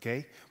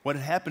 Okay? What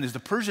had happened is the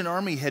Persian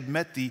army had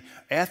met the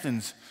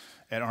Athens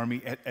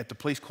army at the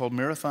place called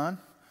Marathon,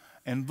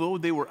 and though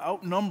they were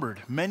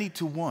outnumbered many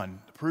to one,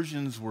 the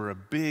Persians were a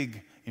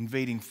big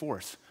invading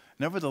force.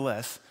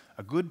 Nevertheless,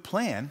 a good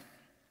plan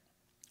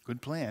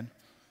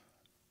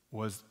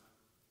was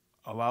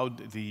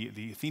allowed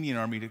the Athenian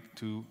army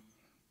to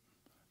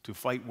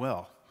fight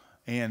well.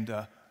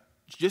 And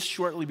just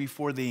shortly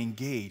before they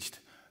engaged,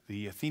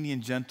 the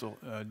Athenian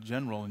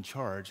general in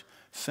charge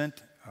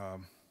sent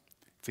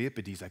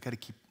Pheippides, I got to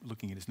keep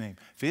looking at his name,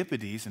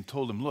 Pheippides, and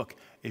told him, look,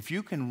 if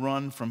you can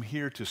run from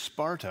here to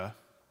Sparta,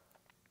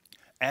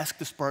 ask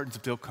the Spartans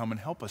if they'll come and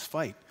help us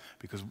fight,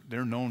 because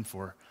they're known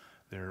for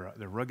their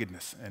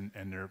ruggedness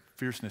and their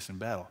fierceness in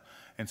battle.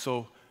 And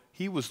so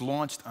he was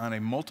launched on a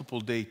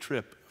multiple-day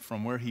trip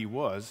from where he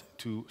was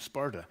to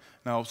Sparta.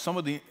 Now, some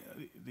of the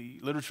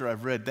literature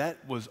I've read,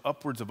 that was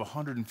upwards of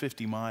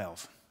 150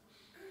 miles.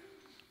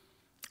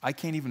 I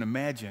can't even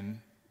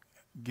imagine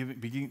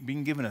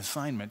being given an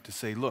assignment to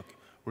say, look,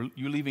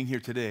 you're leaving here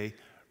today,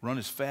 run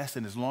as fast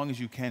and as long as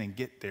you can and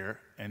get there,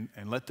 and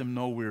let them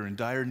know we're in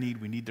dire need,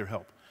 we need their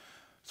help.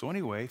 So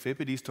anyway,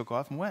 Pheippides took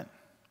off and went.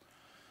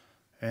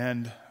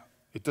 And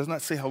it does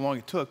not say how long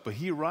it took, but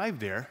he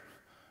arrived there,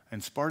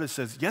 and Sparta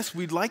says, yes,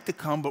 we'd like to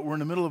come, but we're in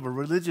the middle of a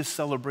religious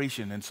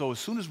celebration, and so as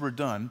soon as we're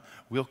done,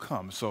 we'll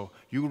come. So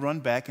you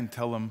run back and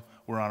tell them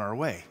we're on our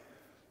way.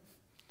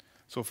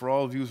 So for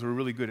all of you who are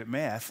really good at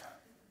math,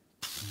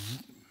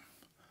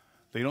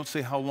 they don't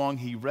say how long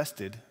he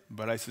rested,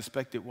 but I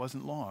suspect it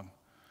wasn't long.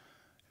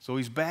 So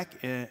he's back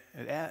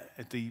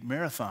at the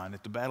Marathon,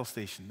 at the battle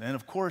station. And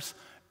of course,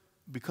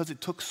 because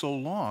it took so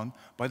long,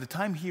 by the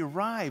time he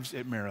arrives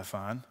at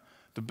Marathon,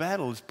 the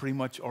battle has pretty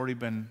much already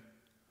been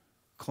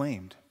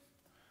claimed.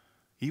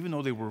 Even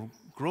though they were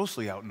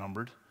grossly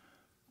outnumbered,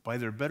 by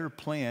their better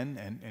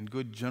plan and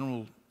good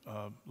general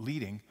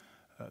leading,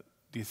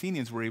 the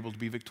Athenians were able to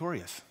be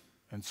victorious.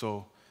 And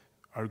so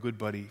our good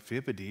buddy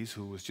Pheippides,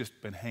 who was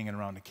just been hanging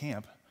around the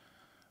camp,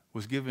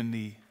 was given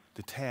the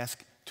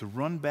task to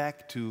run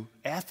back to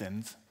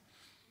Athens,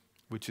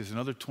 which is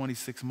another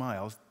 26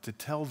 miles, to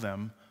tell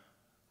them,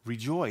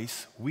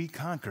 rejoice, we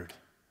conquered.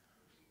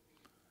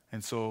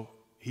 And so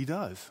he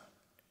does.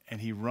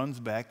 And he runs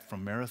back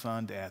from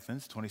Marathon to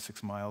Athens,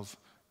 26 miles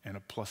and a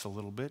plus a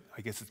little bit.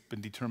 I guess it's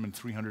been determined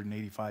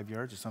 385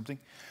 yards or something.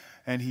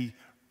 And he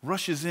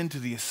rushes into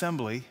the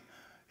assembly.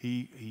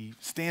 He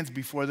stands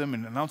before them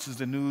and announces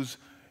the news.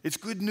 It's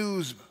good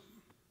news.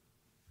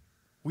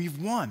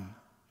 We've won.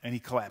 And he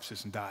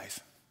collapses and dies.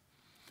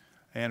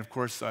 And of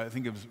course, I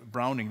think it was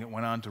Browning that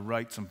went on to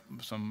write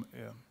some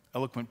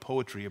eloquent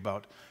poetry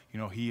about,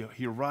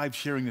 he arrived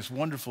sharing this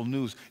wonderful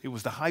news. It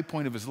was the high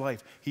point of his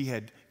life. He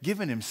had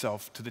given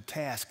himself to the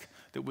task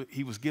that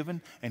he was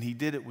given, and he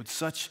did it with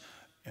such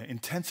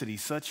intensity,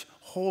 such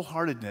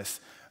wholeheartedness,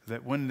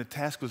 that when the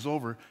task was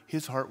over,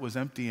 his heart was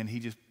empty and he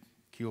just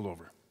keeled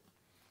over.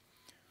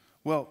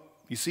 Well,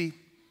 you see,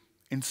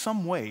 in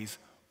some ways,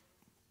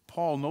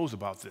 Paul knows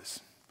about this.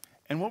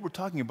 And what we're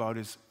talking about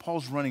is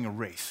Paul's running a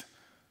race.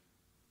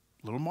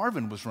 Little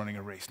Marvin was running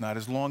a race, not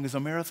as long as a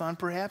marathon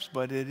perhaps,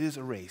 but it is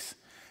a race.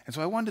 And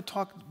so I wanted to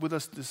talk with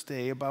us this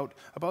day about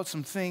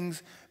some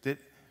things that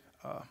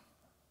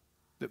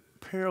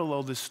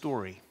parallel this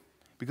story.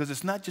 Because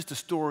it's not just a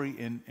story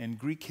in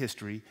Greek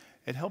history,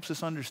 it helps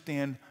us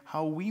understand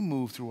how we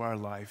move through our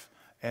life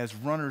as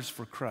runners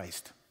for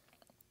Christ.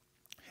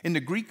 In the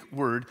Greek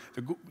word,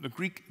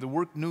 the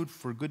word "good"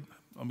 for good,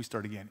 let me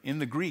start again. In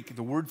the Greek,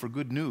 the word for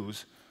good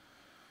news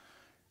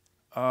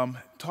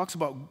talks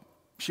about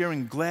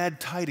sharing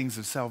glad tidings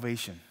of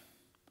salvation.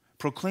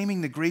 Proclaiming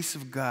the grace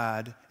of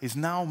God is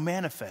now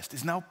manifest,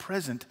 is now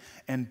present,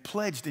 and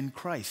pledged in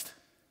Christ.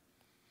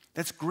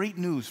 That's great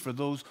news for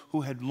those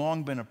who had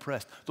long been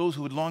oppressed, those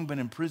who had long been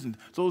imprisoned,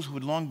 those who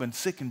had long been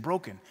sick and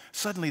broken.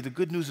 Suddenly the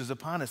good news is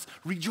upon us.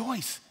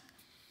 Rejoice.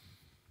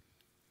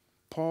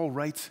 Paul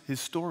writes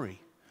his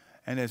story,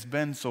 and as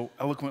Ben so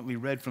eloquently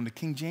read from the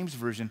King James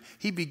Version,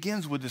 he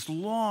begins with this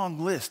long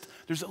list.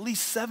 There's at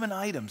least 7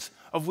 items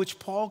of which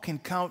Paul can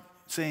count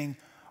saying,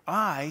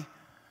 I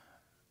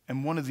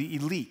am one of the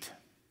elite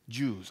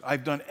Jews.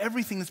 I've done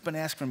everything that's been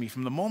asked from me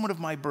from the moment of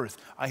my birth.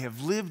 I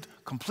have lived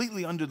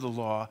completely under the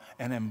law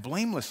and am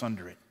blameless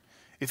under it.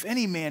 If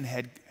any man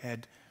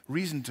had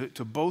reason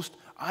to boast,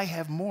 I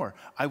have more.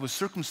 I was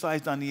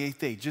circumcised on the 8th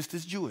day, just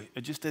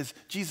as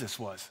Jesus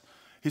was.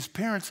 His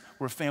parents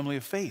were a family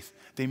of faith.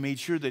 They made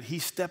sure that he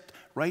stepped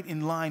right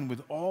in line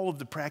with all of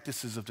the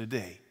practices of the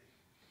day.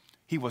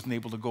 He wasn't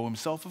able to go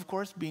himself, of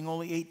course, being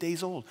only 8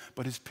 days old,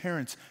 but his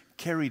parents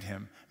carried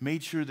him,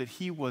 made sure that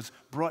he was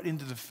brought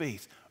into the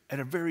faith at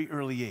a very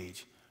early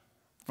age.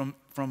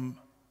 From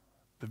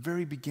the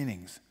very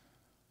beginnings,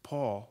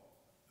 Paul,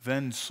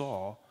 then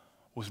Saul,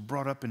 was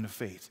brought up in the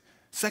faith.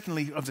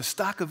 Secondly, of the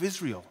stock of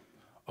Israel,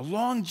 a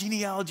long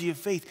genealogy of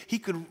faith. He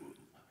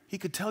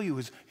could tell you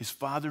his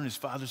father and his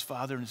father's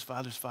father and his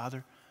father's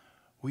father.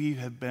 We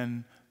have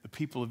been the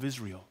people of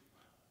Israel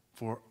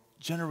for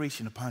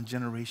generation upon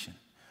generation.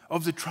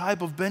 Of the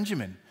tribe of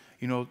Benjamin,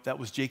 that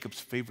was Jacob's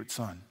favorite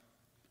son.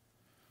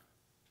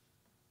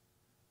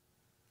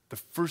 The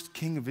first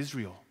king of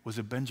Israel was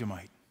a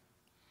Benjamite,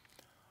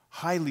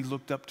 highly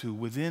looked up to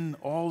within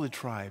all the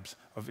tribes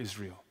of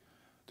Israel.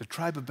 The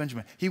tribe of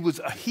Benjamin. He was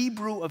a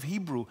Hebrew of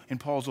Hebrew in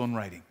Paul's own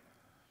writing.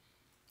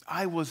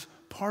 I was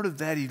part of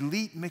that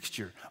elite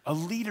mixture, a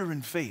leader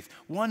in faith,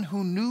 one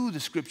who knew the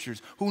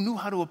scriptures, who knew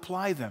how to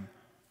apply them.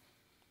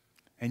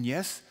 And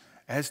yes,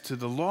 as to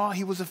the law,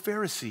 he was a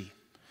Pharisee.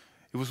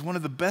 It was one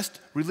of the best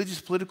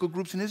religious political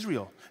groups in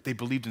Israel. They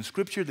believed in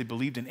Scripture, they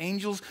believed in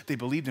angels, they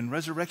believed in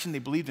resurrection, they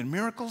believed in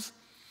miracles,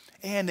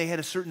 and they had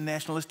a certain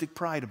nationalistic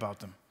pride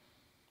about them.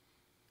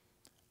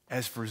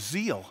 As for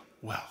zeal,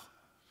 well,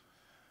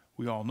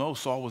 we all know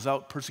Saul was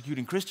out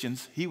persecuting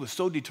Christians. He was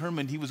so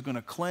determined he was going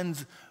to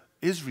cleanse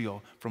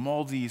Israel from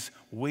all these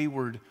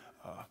wayward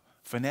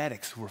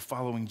fanatics who were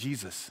following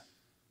Jesus.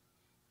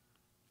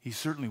 He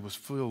certainly was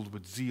filled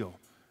with zeal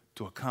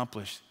to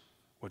accomplish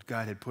what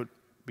God had put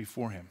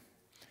before him.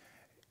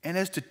 And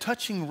as to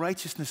touching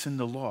righteousness in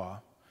the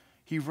law,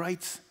 he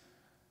writes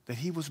that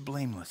he was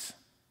blameless.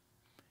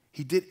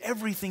 He did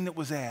everything that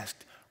was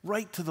asked,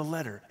 right to the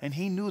letter, and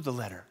he knew the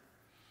letter.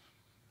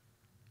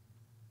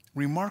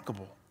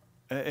 Remarkable.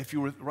 If you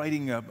were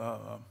writing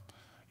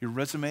your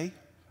resume,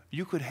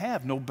 you could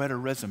have no better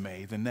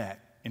resume than that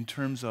in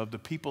terms of the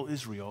people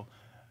Israel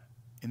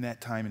in that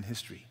time in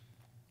history.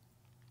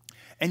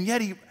 And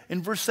yet,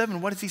 in verse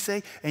 7, what does he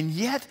say? And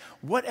yet,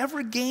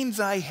 whatever gains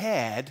I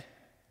had,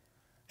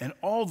 and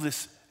all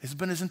this has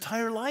been his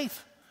entire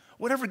life,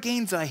 whatever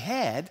gains I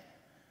had,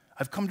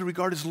 I've come to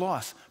regard as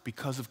loss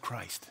because of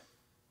Christ.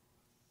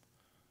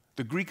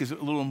 The Greek is a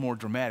little more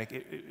dramatic.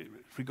 It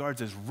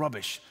regards as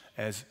rubbish,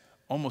 as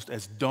almost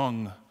as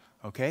dung,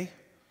 okay?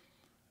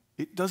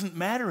 It doesn't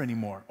matter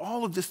anymore.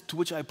 All of this to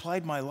which I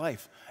applied my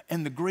life,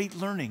 and the great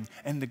learning,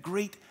 and the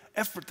great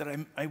effort that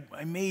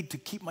I made to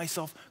keep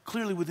myself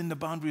clearly within the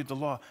boundary of the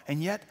law,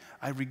 and yet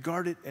I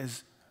regard it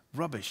as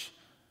rubbish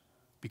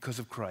because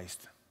of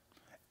Christ.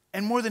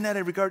 And more than that,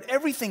 I regard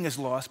everything as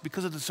lost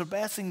because of the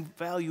surpassing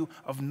value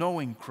of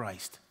knowing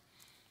Christ,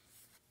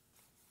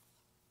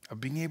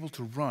 of being able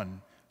to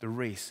run the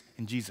race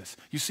in Jesus.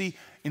 You see,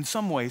 in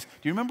some ways,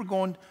 do you remember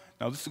going,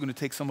 now this is going to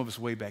take some of us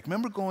way back,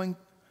 remember going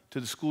to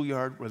the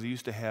schoolyard where they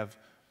used to have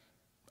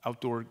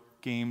outdoor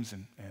games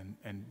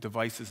and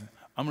devices.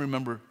 I'm going to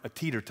remember a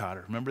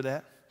teeter-totter. Remember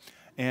that?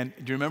 And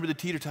do you remember the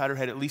teeter-totter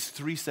had at least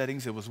 3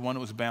 settings? There was one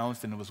that was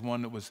balanced, and there was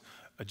one that was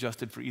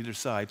adjusted for either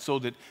side, so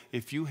that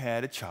if you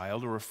had a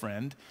child or a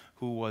friend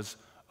who was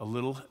a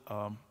little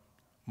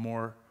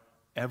more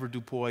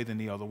avoirdupois than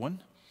the other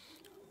one,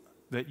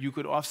 that you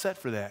could offset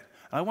for that.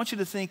 And I want you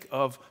to think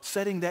of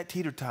setting that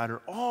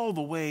teeter-totter all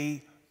the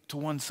way to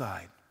one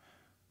side,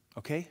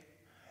 okay?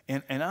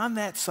 And on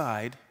that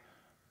side,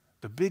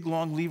 the big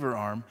long lever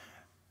arm,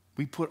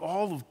 we put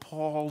all of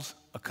Paul's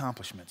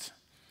accomplishments.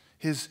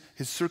 His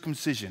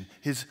circumcision,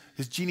 his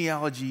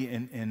genealogy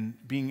in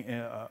being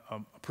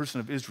a person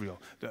of Israel,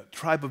 the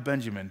tribe of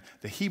Benjamin,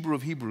 the Hebrew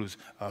of Hebrews,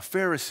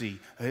 Pharisee,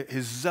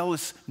 his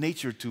zealous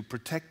nature to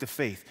protect the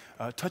faith,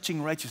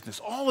 touching righteousness.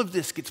 All of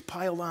this gets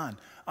piled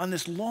on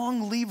this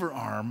long lever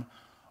arm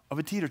of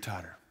a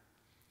teeter-totter.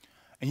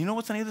 And you know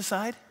what's on the other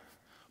side?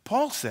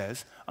 Paul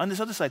says, on this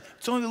other side,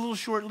 it's only a little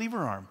short lever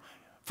arm.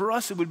 For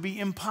us, it would be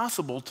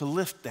impossible to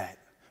lift that,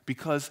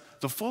 because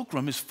the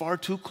fulcrum is far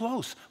too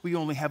close. We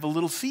only have a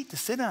little seat to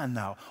sit on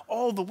now.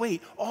 All the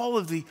weight,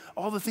 all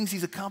the things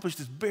he's accomplished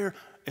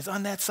is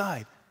on that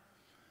side.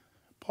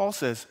 Paul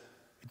says,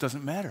 it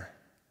doesn't matter.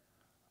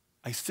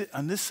 I sit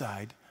on this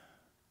side.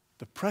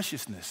 The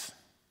preciousness,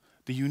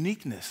 the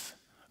uniqueness,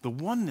 the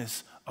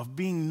oneness of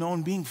being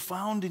known, being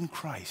found in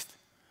Christ,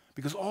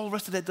 because all the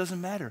rest of that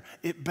doesn't matter.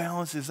 It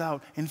balances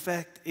out. In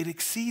fact, it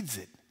exceeds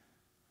it.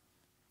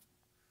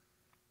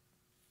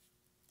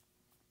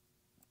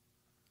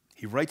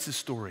 He writes his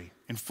story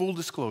in full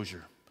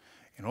disclosure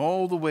in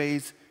all the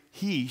ways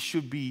he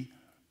should be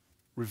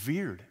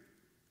revered.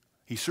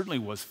 He certainly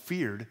was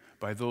feared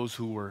by those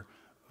who were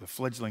the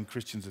fledgling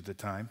Christians at the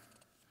time.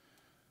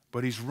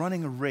 But he's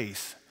running a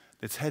race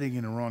that's heading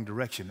in the wrong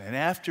direction. And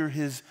after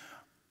his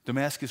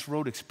Damascus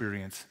Road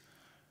experience,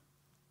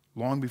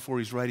 long before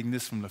he's writing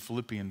this from the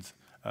Philippians,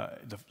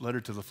 the letter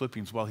to the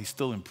Philippians, while he's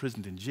still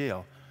imprisoned in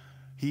jail,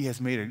 he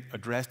has made a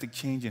drastic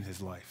change in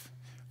his life.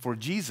 For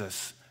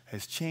Jesus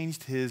has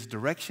changed his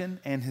direction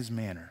and his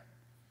manner.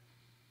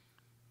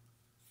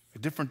 A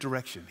different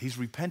direction. He's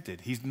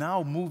repented. He's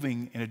now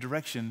moving in a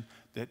direction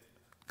that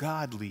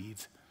God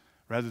leads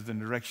rather than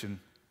the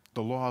direction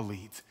the law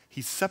leads.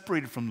 He's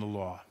separated from the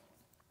law.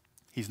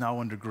 He's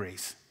now under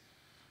grace.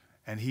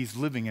 And he's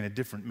living in a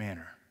different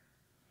manner.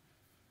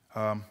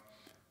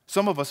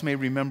 Some of us may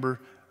remember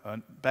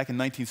back in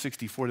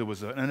 1964, there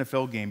was an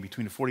NFL game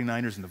between the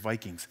 49ers and the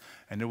Vikings.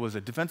 And there was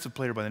a defensive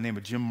player by the name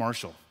of Jim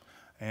Marshall.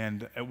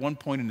 And at one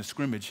point in the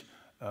scrimmage,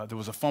 there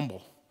was a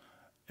fumble.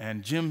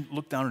 And Jim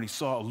looked down and he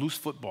saw a loose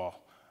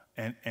football.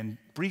 And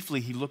briefly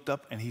he looked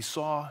up and he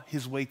saw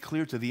his way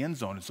clear to the end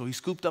zone. And so he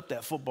scooped up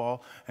that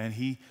football and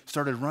he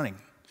started running.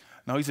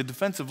 Now he's a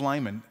defensive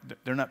lineman.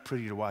 They're not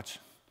pretty to watch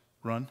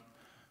run.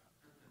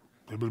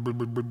 And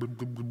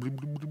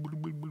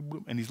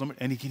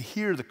he can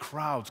hear the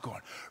crowds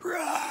going,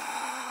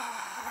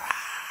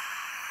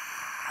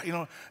 you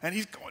know, and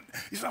he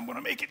said, I'm going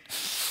to make it.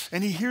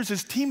 And he hears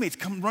his teammates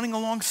come running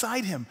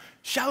alongside him,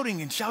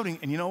 shouting and shouting.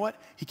 And you know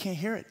what? He can't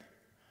hear it.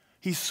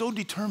 He's so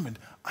determined,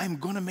 I'm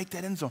going to make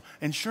that end zone.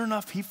 And sure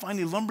enough, he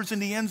finally lumbers in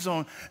the end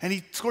zone, and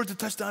he scores the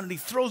touchdown, and he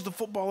throws the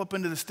football up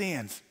into the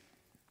stands.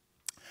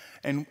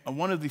 And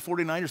one of the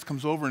 49ers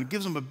comes over and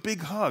gives him a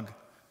big hug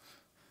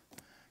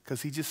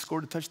because he just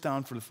scored a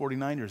touchdown for the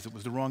 49ers. It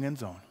was the wrong end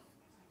zone.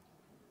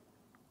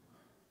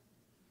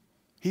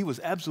 He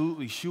was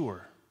absolutely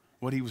sure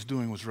what he was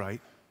doing was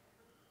right.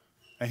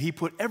 And he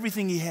put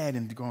everything he had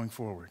into going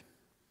forward.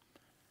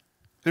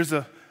 There's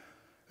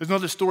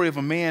another story of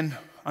a man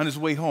on his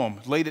way home,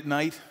 late at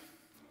night,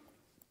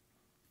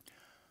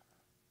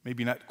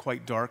 maybe not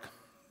quite dark,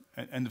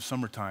 end of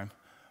summertime,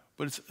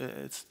 but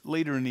it's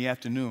later in the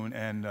afternoon,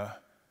 and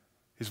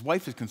his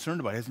wife is concerned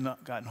about it. He has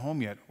not gotten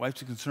home yet.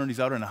 Wife's concerned. He's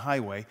out on the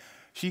highway.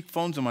 She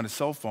phones him on his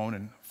cell phone,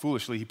 and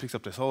foolishly he picks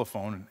up the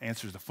telephone and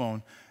answers the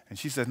phone. And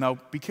she says, now,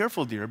 be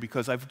careful, dear,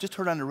 because I've just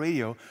heard on the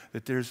radio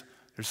that there's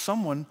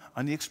someone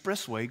on the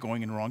expressway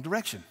going in the wrong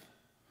direction.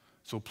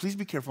 So please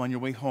be careful on your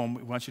way home.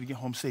 We want you to get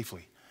home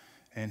safely.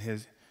 And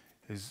his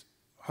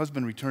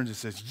husband returns and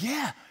says,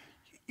 yeah,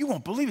 you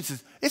won't believe it. He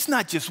says, it's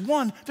not just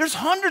one. There's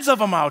hundreds of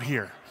them out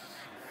here.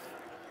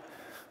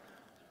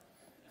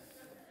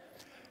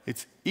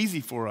 It's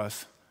easy for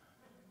us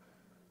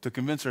to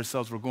convince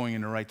ourselves we're going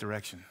in the right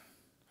direction,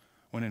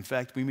 when in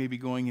fact we may be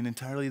going in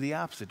entirely the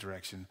opposite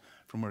direction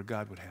from where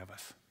God would have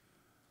us.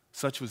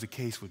 Such was the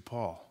case with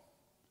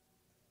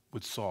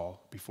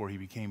Saul, before he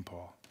became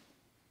Paul.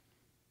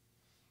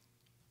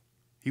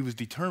 He was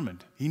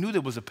determined. He knew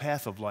there was a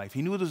path of life.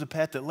 He knew there was a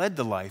path that led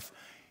to life.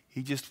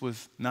 He just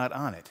was not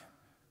on it.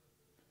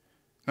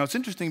 Now, it's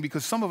interesting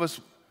because some of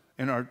us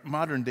in our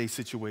modern day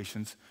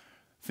situations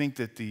think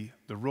that the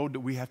road that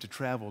we have to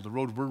travel, the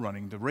road we're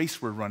running, the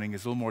race we're running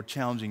is a little more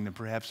challenging than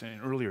perhaps in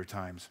earlier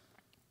times.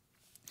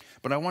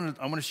 But I want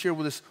to share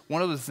with us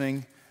one other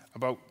thing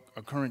about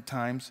current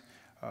times.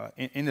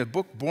 In the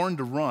book Born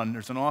to Run,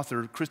 there's an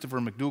author, Christopher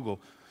McDougall.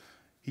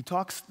 He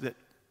talks that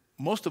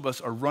most of us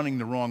are running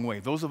the wrong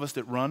way. Those of us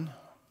that run,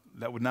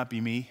 that would not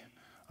be me.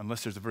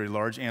 unless there's a very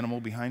large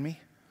animal behind me.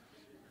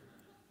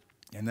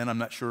 And then I'm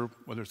not sure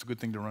whether it's a good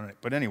thing to run it.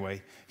 But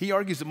anyway, he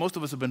argues that most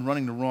of us have been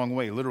running the wrong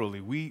way, literally.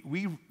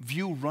 We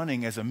view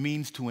running as a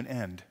means to an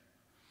end,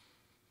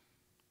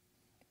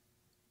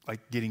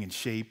 like getting in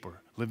shape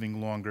or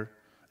living longer.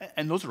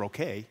 And those are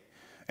okay.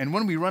 And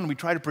when we run, we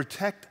try to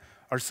protect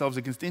ourselves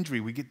against injury.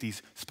 We get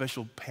these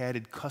special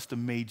padded,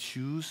 custom-made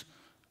shoes,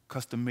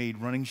 custom-made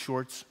running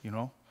shorts, you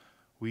know.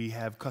 We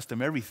have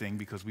custom everything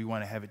because we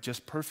want to have it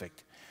just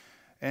perfect.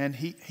 And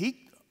he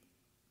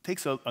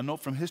takes a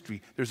note from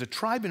history. There's a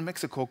tribe in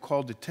Mexico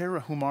called the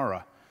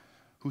Tarahumara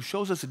who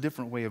shows us a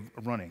different way of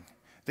running.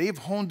 They have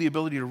honed the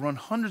ability to run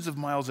hundreds of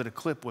miles at a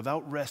clip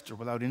without rest or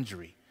without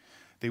injury.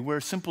 They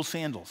wear simple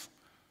sandals,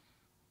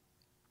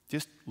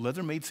 just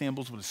leather-made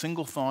sandals with a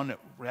single thong that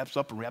wraps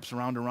up and wraps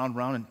around,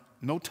 and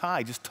no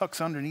tie, just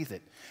tucks underneath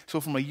it. So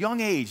from a young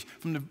age,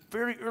 from the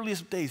very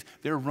earliest days,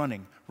 they're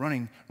running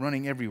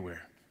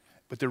everywhere.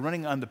 But they're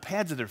running on the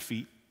pads of their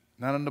feet,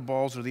 not on the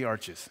balls or the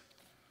arches.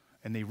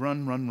 And they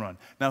run.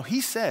 Now,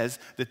 he says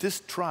that this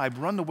tribe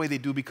run the way they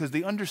do because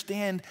they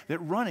understand that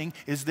running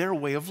is their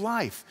way of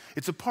life.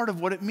 It's a part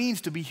of what it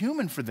means to be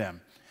human for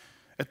them,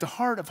 at the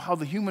heart of how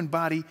the human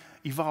body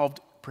evolved,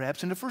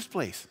 perhaps in the first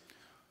place.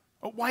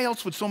 Why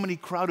else would so many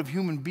crowd of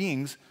human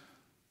beings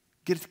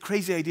get the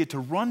crazy idea to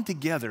run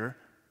together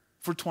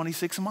for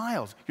 26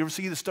 miles? You ever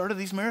see the start of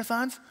these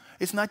marathons?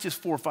 It's not just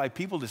 4 or 5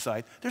 people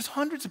decide. There's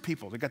hundreds of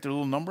people. They got their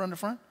little number on the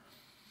front.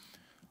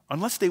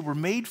 Unless they were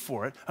made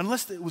for it,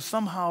 unless it was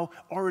somehow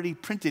already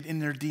printed in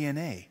their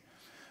DNA.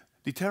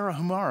 The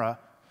Tarahumara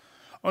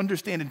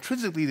understand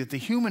intrinsically that the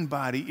human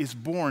body is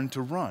born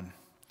to run.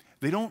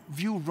 They don't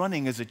view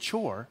running as a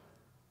chore,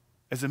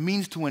 as a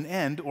means to an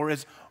end, or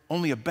as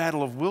only a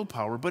battle of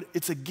willpower, but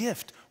it's a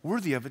gift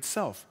worthy of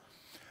itself.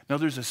 Now,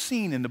 there's a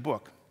scene in the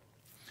book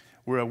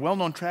where a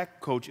well-known track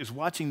coach is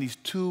watching these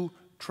 2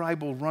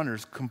 tribal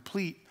runners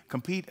compete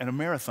in a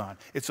marathon.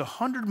 It's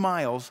 100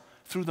 miles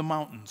through the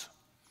mountains.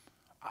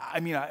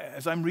 I mean,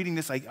 as I'm reading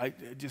this,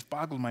 it just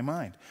boggles my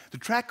mind. The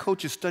track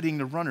coach is studying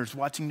the runners,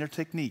 watching their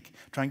technique,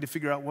 trying to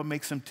figure out what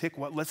makes them tick,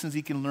 what lessons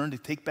he can learn to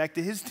take back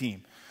to his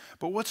team.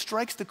 But what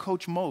strikes the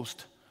coach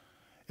most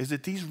is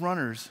that these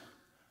runners,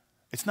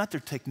 it's not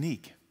their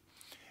technique.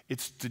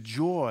 It's the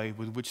joy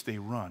with which they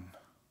run.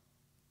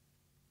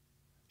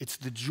 It's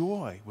the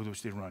joy with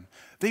which they run.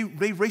 They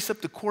race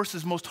up the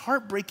course's most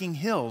heartbreaking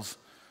hills,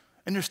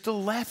 and they're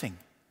still laughing,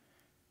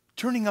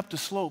 turning up the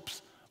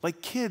slopes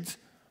like kids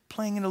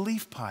playing in a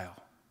leaf pile.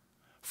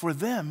 For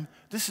them,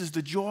 this is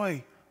the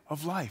joy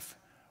of life.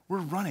 We're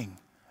running,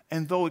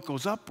 and though it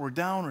goes up or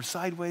down or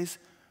sideways,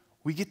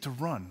 we get to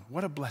run.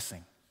 What a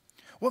blessing.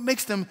 What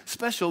makes them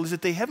special is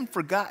that they haven't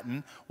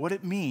forgotten what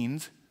it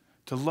means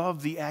to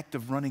love the act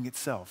of running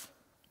itself.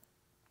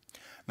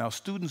 Now,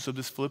 students of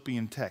this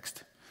Philippian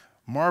text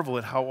marvel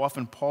at how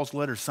often Paul's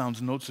letter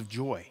sounds notes of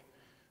joy,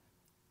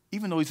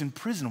 even though he's in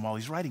prison while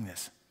he's writing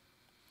this.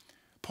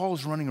 Paul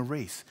is running a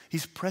race.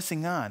 He's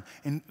pressing on.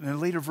 In the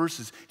later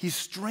verses, he's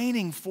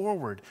straining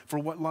forward for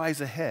what lies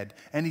ahead,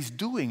 and he's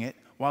doing it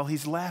while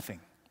he's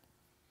laughing.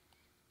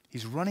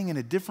 He's running in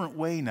a different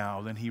way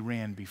now than he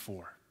ran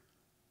before.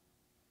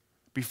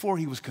 Before,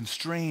 he was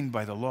constrained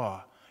by the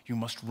law. You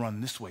must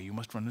run this way. You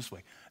must run this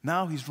way.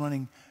 Now he's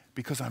running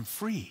because I'm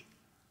free.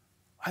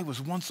 I was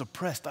once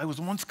oppressed. I was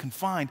once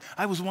confined.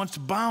 I was once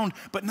bound,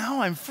 but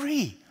now I'm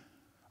free.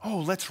 Oh,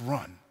 let's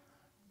run.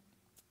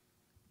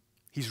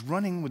 He's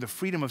running with the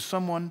freedom of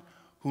someone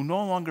who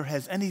no longer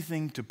has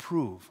anything to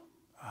prove.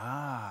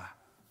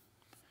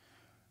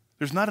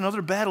 There's not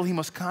another battle he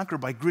must conquer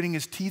by gritting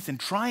his teeth and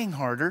trying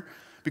harder,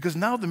 because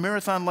now the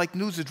marathon-like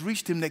news has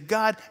reached him that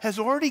God has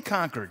already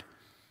conquered,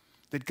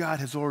 that God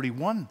has already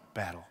won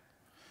battle.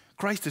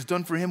 Christ has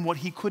done for him what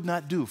he could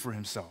not do for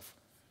himself.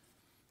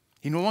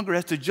 He no longer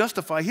has to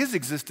justify his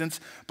existence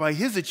by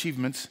his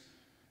achievements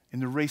in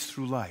the race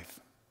through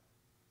life.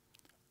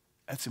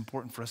 That's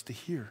important for us to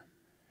hear.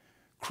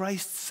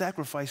 Christ's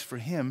sacrifice for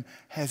him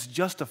has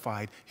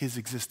justified his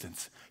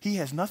existence. He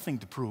has nothing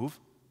to prove,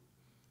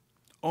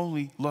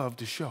 only love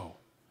to show.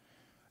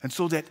 And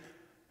so that,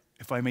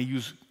 if I may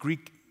use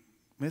Greek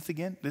myth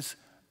again, this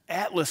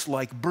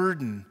Atlas-like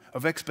burden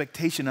of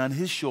expectation on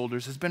his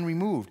shoulders has been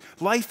removed.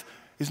 Life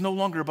is no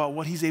longer about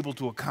what he's able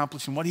to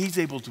accomplish and what he's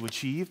able to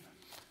achieve.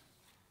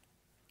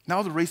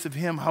 Now the race of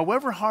him,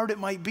 however hard it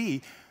might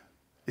be,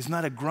 is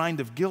not a grind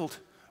of guilt,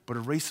 but a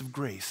race of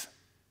grace.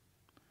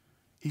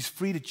 He's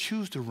free to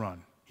choose to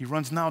run. He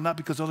runs now not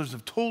because others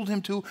have told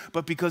him to,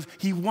 but because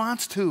he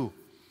wants to.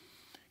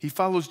 He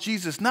follows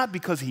Jesus not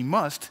because he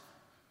must,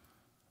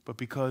 but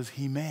because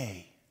he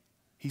may.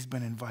 He's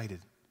been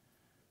invited.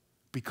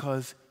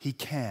 Because he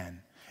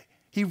can.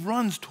 He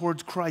runs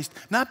towards Christ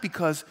not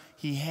because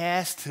he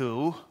has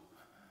to,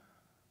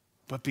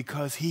 but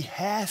because he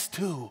has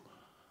to.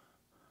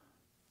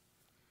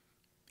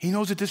 He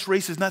knows that this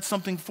race is not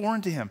something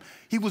foreign to him.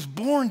 He was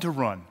born to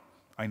run.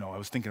 I know, I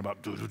was thinking about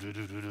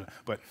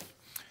but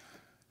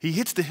he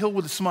hits the hill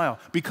with a smile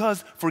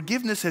because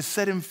forgiveness has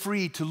set him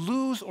free to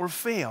lose or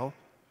fail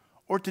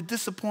or to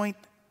disappoint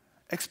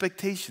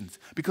expectations.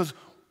 Because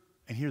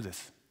And hear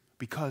this,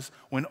 because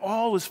when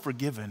all is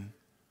forgiven,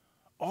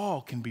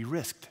 all can be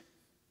risked.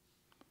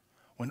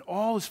 When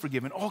all is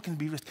forgiven, all can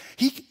be risked.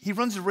 He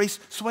runs the race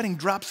sweating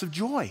drops of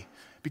joy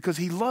because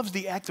he loves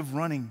the act of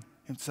running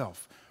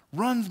himself.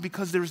 Runs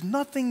because there's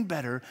nothing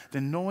better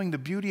than knowing the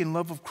beauty and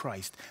love of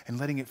Christ and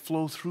letting it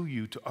flow through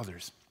you to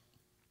others.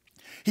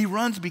 He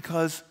runs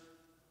because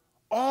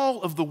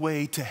all of the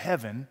way to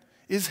heaven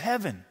is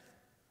heaven.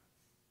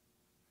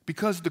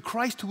 Because the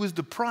Christ who is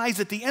the prize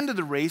at the end of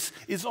the race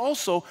is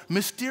also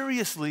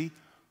mysteriously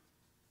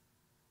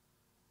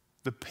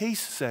the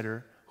pace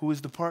setter who is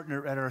the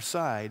partner at our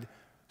side,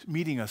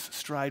 meeting us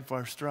stride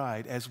for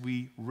stride as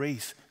we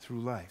race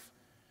through life.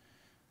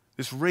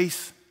 This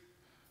race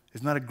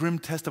is not a grim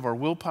test of our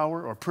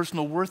willpower or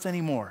personal worth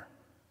anymore.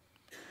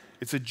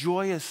 It's a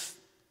joyous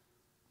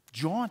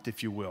jaunt,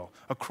 if you will,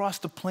 across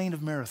the plain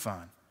of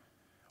Marathon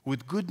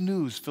with good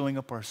news filling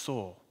up our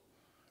soul.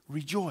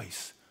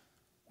 Rejoice.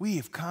 We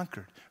have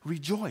conquered.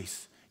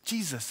 Rejoice.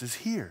 Jesus is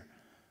here.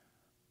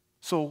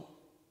 So,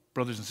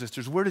 brothers and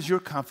sisters, where does your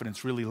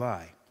confidence really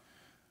lie?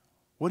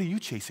 What are you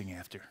chasing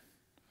after?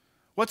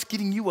 What's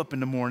getting you up in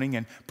the morning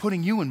and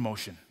putting you in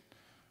motion?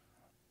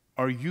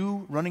 Are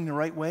you running the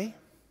right way?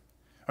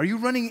 Are you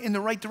running in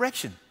the right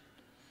direction?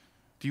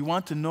 Do you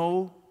want to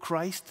know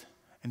Christ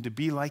and to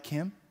be like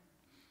him?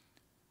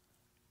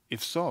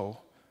 If so,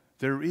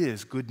 there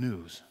is good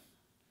news.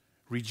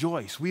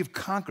 Rejoice. We have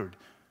conquered.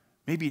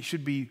 Maybe it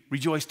should be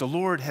rejoice. The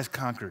Lord has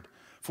conquered.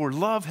 For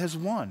love has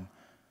won.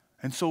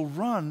 And so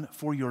run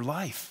for your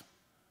life.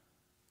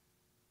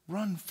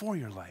 Run for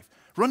your life.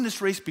 Run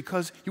this race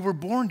because you were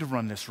born to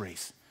run this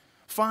race.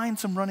 Find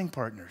some running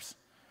partners.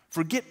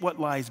 Forget what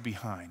lies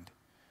behind.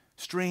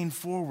 Strain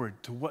forward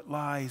to what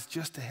lies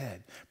just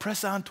ahead.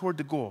 Press on toward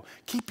the goal.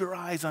 Keep your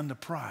eyes on the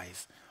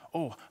prize.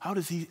 Oh, how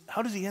does he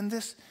end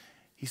this?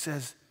 He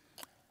says,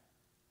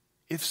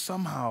 if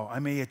somehow I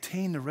may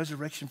attain the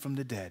resurrection from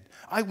the dead.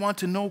 I want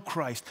to know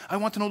Christ. I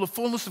want to know the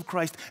fullness of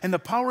Christ and the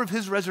power of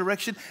his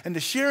resurrection and the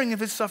sharing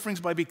of his sufferings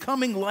by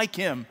becoming like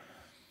him.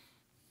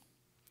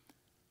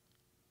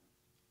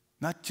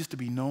 Not just to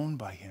be known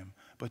by him,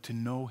 but to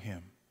know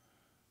him.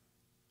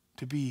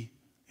 To be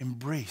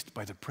embraced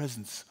by the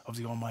presence of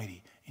the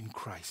Almighty in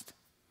Christ.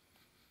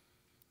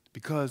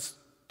 Because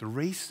the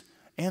race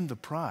and the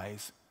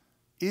prize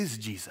is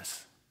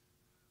Jesus.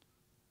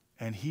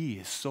 And he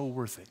is so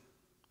worth it.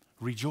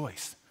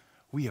 Rejoice.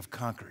 We have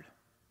conquered.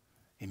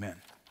 Amen.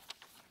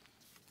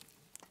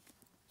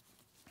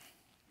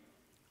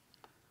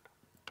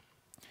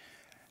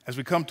 As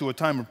we come to a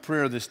time of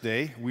prayer this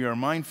day, we are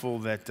mindful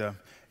that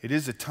it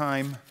is a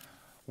time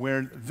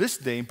where this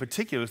day in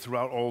particular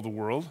throughout all the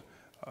world,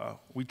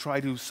 we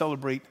try to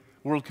celebrate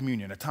World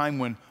Communion, a time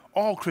when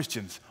all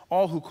Christians,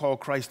 all who call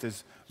Christ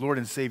as Lord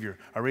and Savior,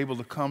 are able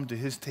to come to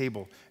his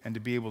table and to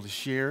be able to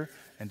share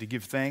and to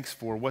give thanks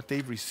for what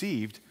they've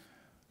received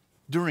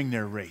during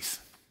their race.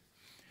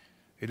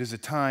 It is a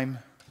time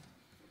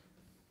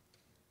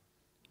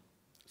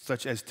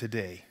such as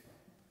today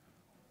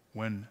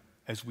when,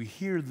 as we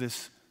hear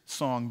this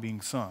song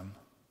being sung,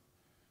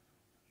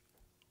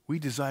 we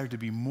desire to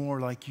be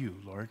more like you,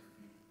 Lord,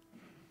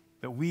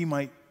 that we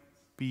might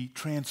be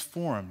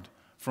transformed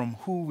from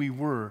who we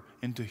were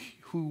into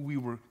who we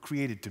were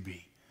created to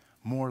be,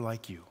 more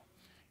like you.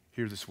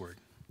 Hear this word.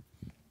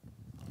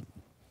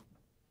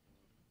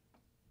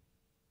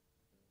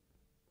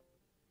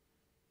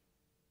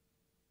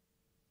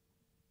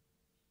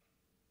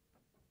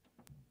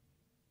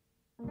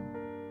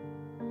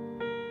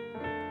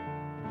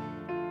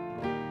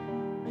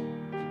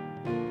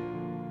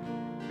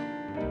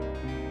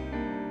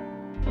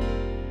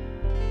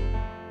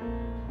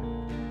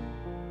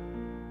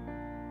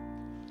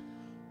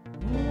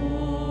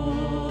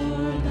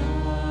 More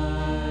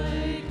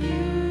like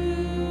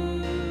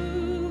you,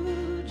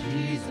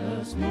 Jesus.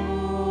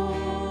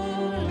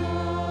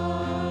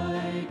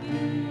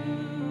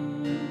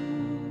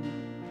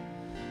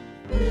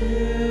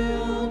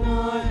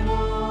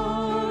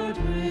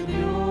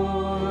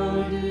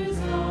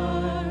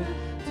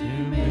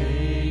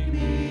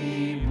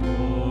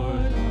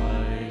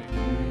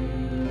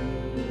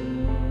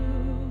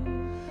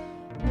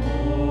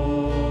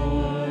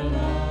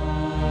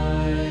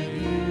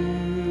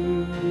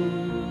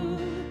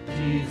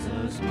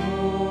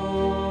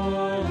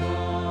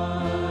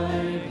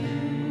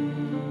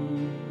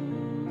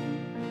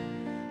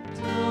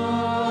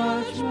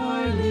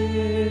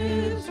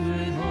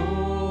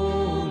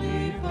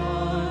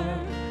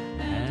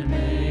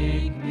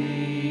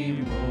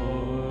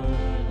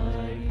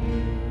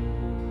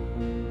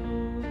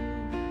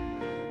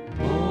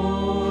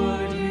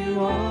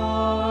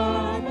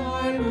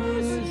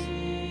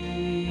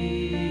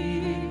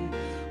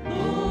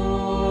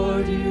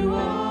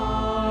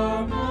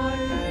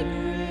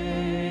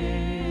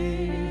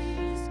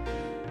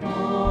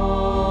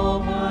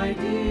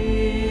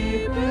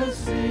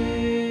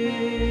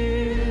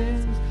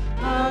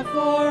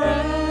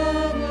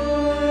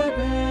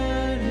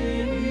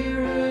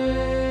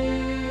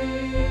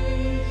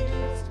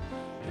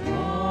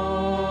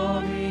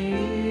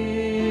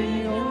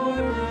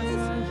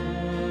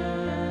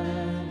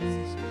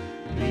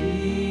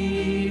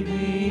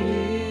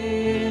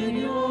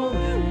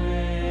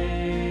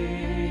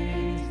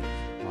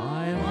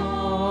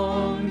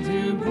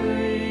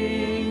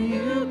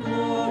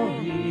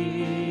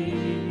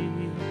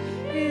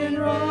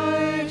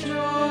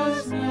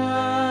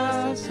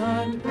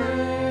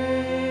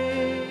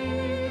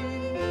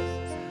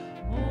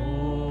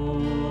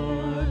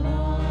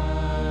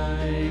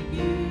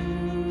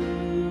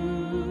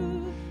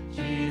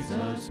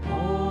 Jesus,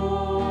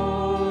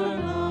 more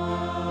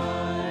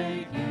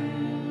like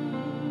you.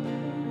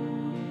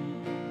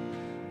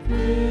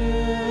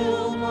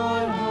 Fill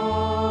my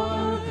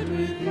heart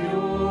with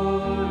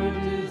your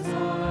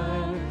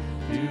desire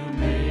to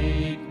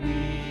make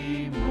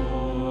me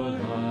more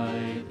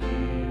like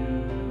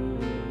you.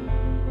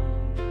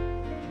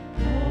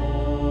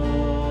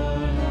 More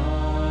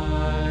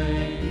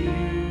like you,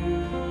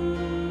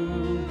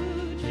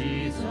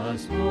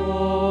 Jesus,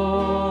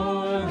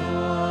 more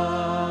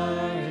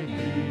like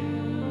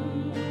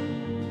you.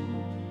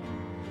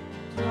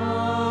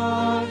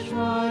 Touch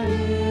my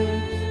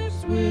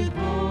lips with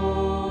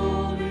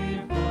holy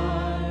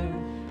fire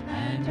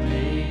and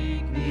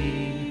make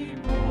me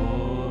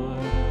more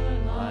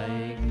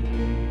like you.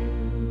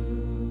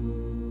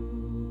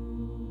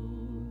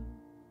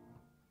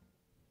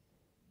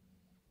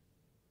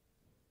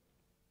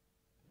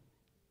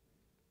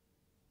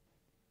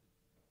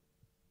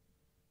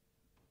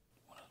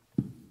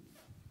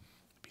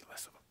 Be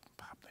less of a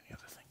pop than the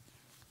other thing.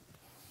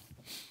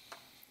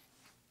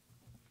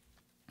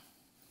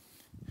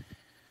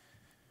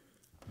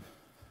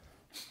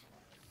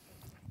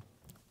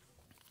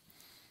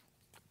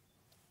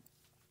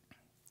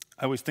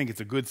 I always think it's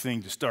a good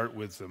thing to start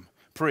with some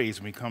praise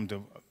when we come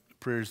to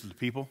prayers to the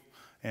people.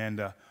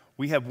 And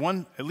we have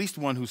at least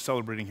one who's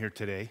celebrating here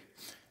today.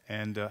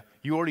 And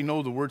you already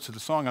know the words to the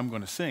song I'm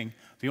going to sing.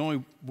 The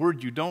only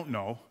word you don't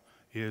know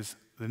is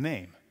the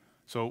name.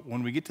 So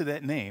when we get to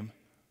that name,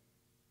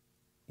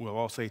 we'll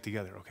all say it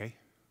together, okay?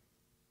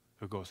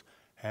 So it goes,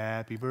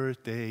 happy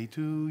birthday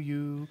to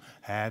you,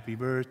 happy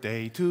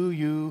birthday to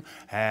you,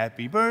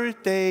 happy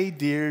birthday,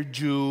 dear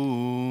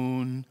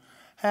June.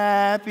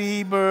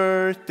 Happy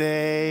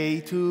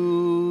birthday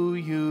to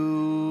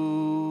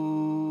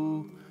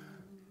you.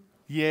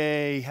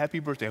 Yay, happy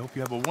birthday. I hope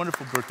you have a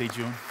wonderful birthday,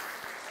 June.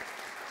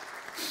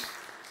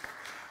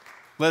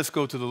 Let's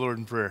go to the Lord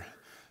in prayer.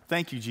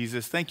 Thank you,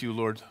 Jesus. Thank you,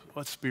 Lord.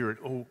 What Spirit.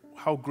 Oh,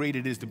 how great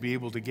it is to be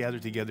able to gather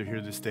together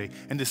here this day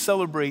and to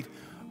celebrate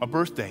a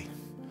birthday.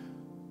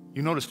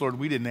 You notice, Lord,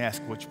 we didn't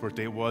ask which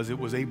birthday it was. It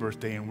was a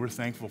birthday, and we're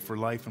thankful for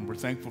life, and we're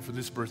thankful for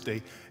this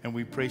birthday, and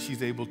we pray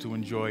she's able to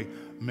enjoy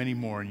many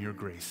more in your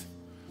grace.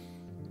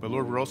 But,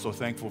 Lord, we're also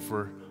thankful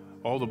for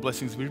all the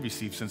blessings we've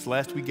received since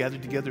last we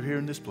gathered together here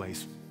in this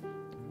place.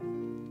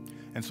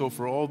 And so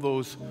for all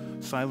those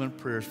silent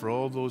prayers, for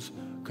all those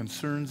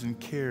concerns and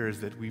cares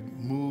that we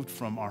moved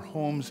from our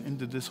homes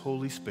into this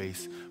holy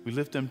space, we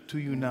lift them to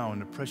you now in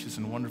the precious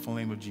and wonderful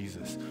name of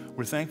Jesus.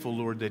 We're thankful,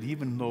 Lord, that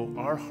even though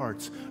our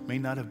hearts may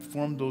not have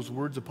formed those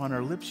words upon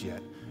our lips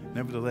yet,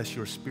 nevertheless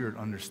your Spirit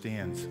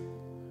understands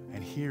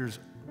and hears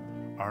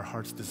our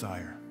heart's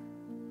desire.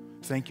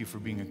 Thank you for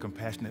being a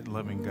compassionate and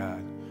loving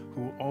God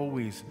who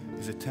always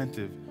is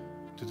attentive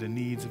to the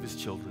needs of his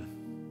children.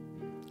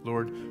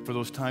 Lord, for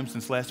those times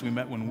since last we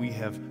met when we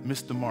have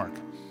missed the mark,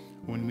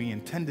 when we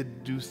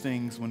intended to do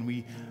things, when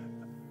we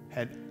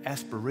had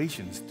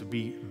aspirations to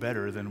be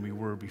better than we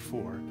were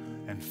before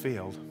and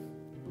failed,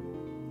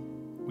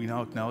 we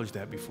now acknowledge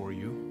that before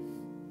you,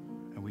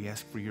 and we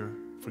ask for your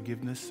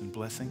forgiveness and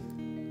blessing,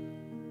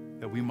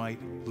 that we might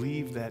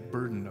leave that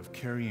burden of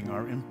carrying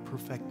our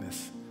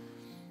imperfectness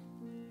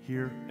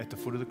here at the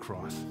foot of the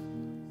cross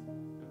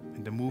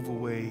and to move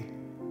away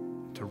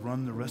to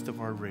run the rest of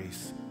our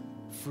race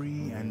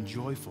free and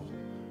joyful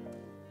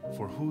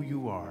for who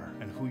you are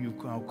and who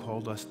you've now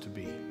called us to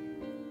be.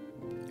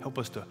 Help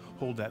us to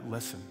hold that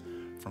lesson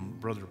from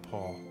Brother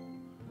Paul,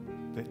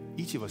 that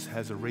each of us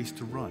has a race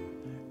to run,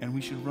 and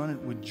we should run it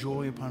with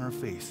joy upon our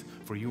face,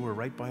 for you are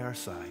right by our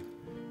side.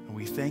 And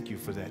we thank you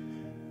for that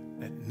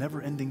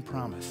never-ending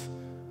promise,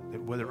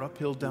 that whether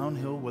uphill,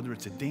 downhill, whether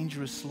it's a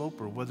dangerous slope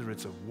or whether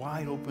it's a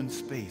wide open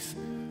space,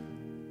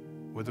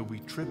 whether we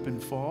trip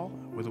and fall,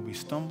 whether we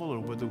stumble, or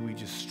whether we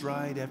just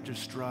stride after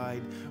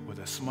stride with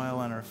a smile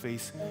on our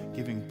face,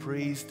 giving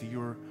praise to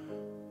your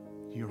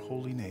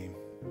holy name,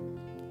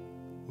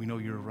 we know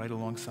you're right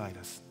alongside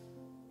us.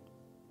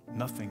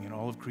 Nothing in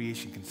all of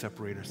creation can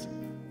separate us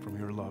from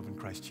your love in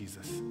Christ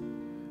Jesus.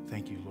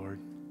 Thank you, Lord.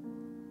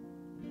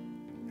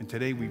 And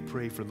today we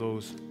pray for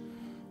those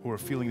who are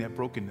feeling that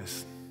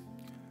brokenness,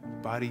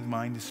 body,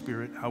 mind, and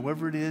spirit,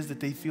 however it is that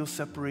they feel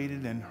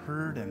separated and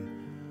hurt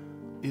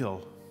and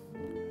ill.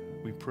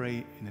 We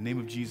pray in the name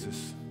of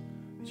Jesus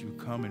that you would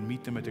come and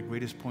meet them at the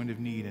greatest point of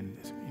need, and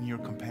in your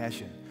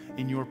compassion,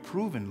 in your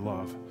proven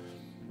love,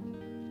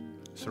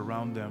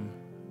 surround them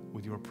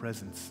with your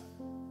presence,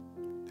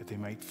 that they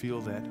might feel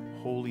that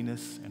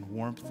holiness and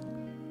warmth,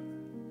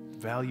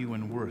 value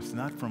and worth,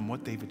 not from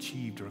what they've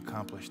achieved or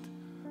accomplished,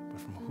 but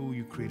from who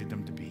you created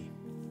them to be.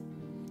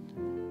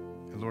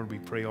 And Lord, we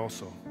pray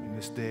also in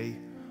this day,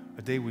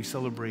 a day we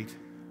celebrate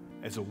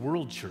as a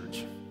world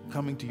church,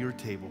 coming to your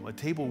table, a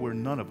table where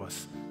none of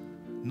us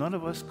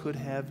could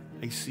have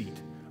a seat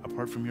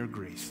apart from your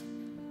grace.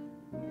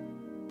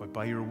 But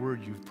by your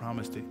word, you've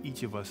promised that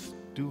each of us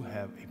do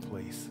have a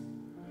place,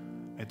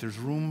 that there's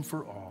room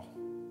for all.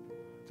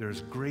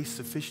 There's grace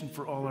sufficient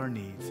for all our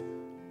needs.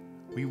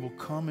 We will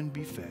come and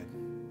be fed.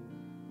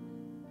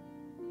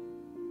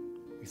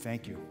 We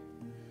thank you.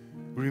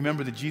 We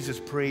remember that Jesus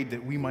prayed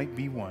that we might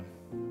be one.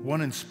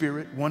 One in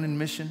spirit, one in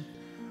mission,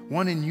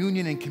 one in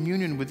union and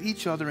communion with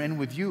each other and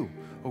with you,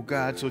 oh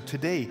God. So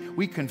today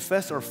we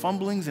confess our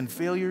fumblings and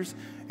failures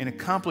in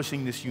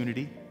accomplishing this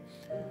unity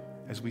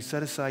as we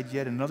set aside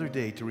yet another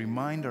day to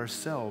remind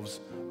ourselves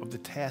of the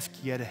task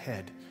yet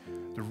ahead.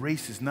 The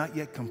race is not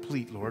yet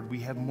complete, Lord. We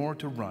have more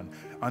to run.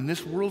 On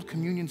this World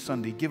Communion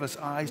Sunday, give us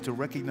eyes to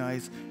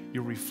recognize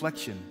your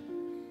reflection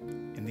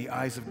in the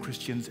eyes of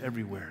Christians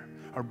everywhere.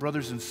 Our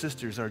brothers and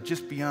sisters are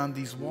just beyond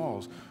these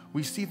walls.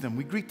 We see them.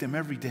 We greet them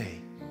every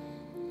day.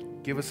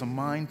 Give us a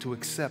mind to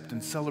accept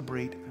and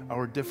celebrate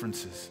our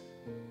differences.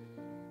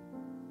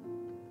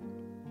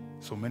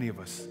 So many of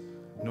us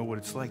know what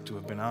it's like to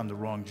have been on the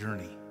wrong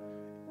journey,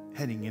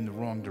 heading in the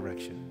wrong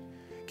direction.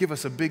 Give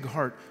us a big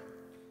heart,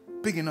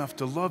 big enough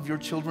to love your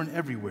children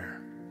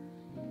everywhere.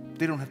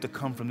 They don't have to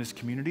come from this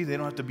community. They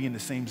don't have to be in the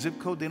same zip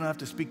code. They don't have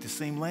to speak the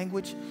same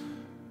language.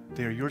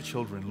 They are your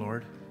children,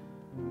 Lord.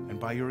 And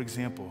by your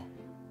example,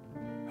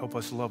 help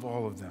us love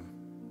all of them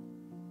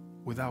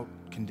without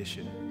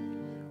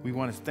condition. We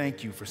want to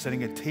thank you for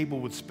setting a table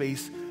with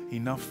space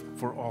enough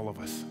for all of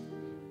us,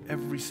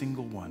 every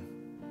single one.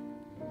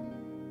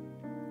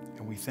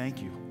 And we thank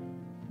you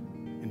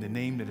in the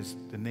name that is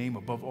the name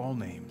above all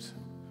names,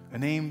 a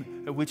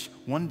name at which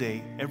one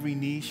day every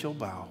knee shall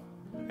bow,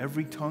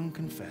 every tongue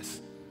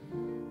confess.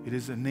 It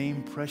is a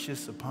name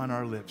precious upon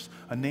our lips,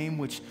 a name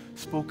which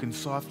spoken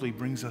softly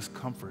brings us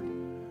comfort,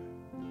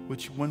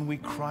 which when we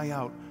cry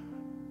out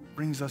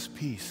brings us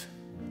peace.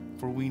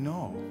 For we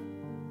know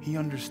he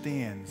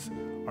understands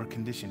our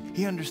condition.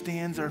 He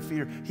understands our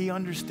fear. He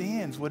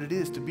understands what it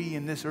is to be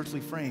in this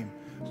earthly frame,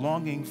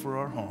 longing for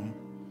our home,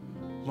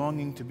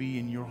 longing to be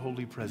in your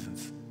holy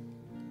presence.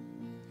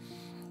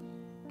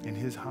 In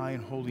his high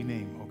and holy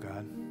name, O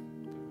God,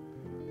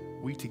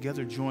 we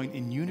together join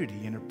in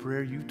unity in a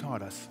prayer you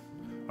taught us,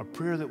 a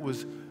prayer that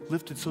was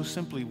lifted so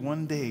simply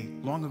one day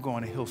long ago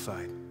on a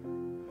hillside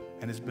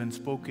and has been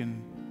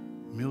spoken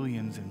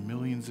millions and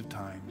millions of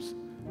times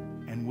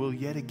and will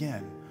yet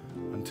again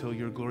until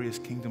your glorious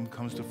kingdom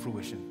comes to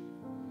fruition.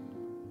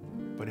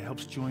 But it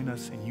helps join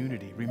us in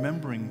unity,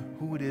 remembering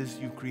who it is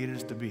you've created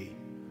us to be.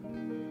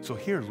 So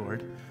here,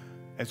 Lord,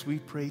 as we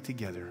pray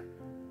together,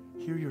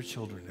 hear your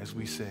children as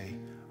we say,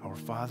 Our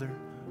Father,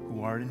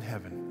 who art in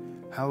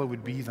heaven,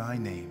 hallowed be thy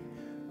name.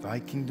 Thy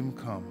kingdom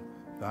come,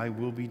 thy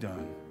will be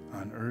done,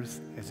 on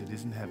earth as it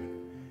is in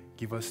heaven.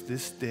 Give us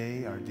this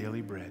day our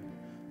daily bread,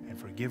 and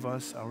forgive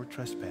us our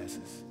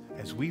trespasses,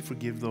 as we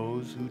forgive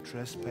those who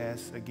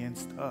trespass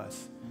against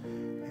us.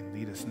 And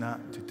lead us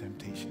not to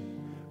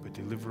temptation, but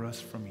deliver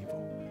us from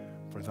evil.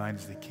 For thine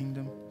is the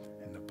kingdom,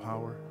 and the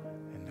power,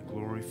 and the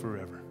glory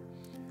forever.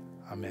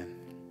 Amen.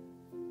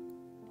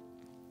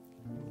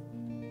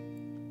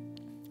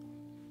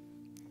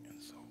 And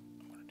so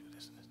I'm going to do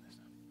this and this and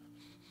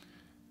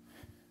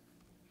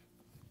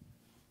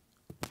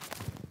this.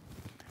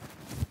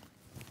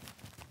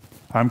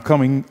 I'm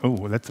coming.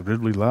 Oh, that's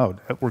really loud.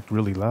 That worked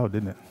really loud,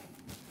 didn't it?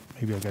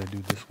 Maybe I got to do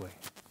it this way.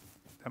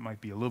 That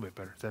might be a little bit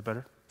better. Is that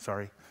better?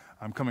 Sorry.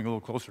 I'm coming a little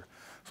closer.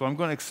 So I'm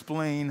going to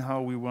explain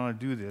how we want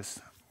to do this.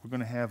 We're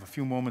going to have a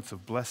few moments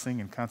of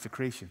blessing and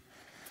consecration.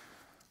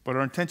 But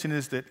our intention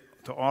is that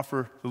to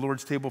offer the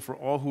Lord's table for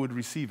all who would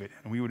receive it.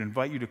 And we would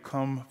invite you to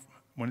come,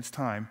 when it's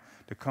time,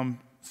 to come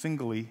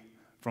singly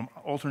from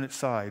alternate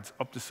sides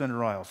up the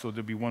center aisle. So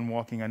there'd be one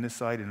walking on this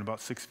side and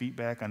about 6 feet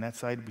back on that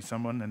side would be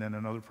someone, and then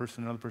another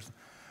person,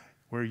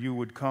 where you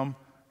would come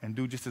and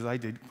do just as I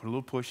did, put a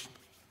little push,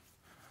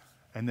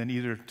 and then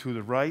either to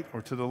the right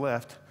or to the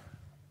left,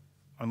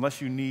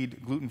 unless you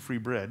need gluten-free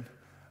bread,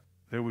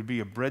 there would be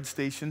a bread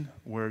station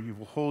where you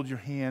will hold your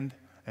hand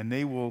and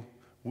they will,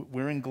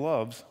 wearing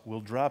gloves,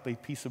 will drop a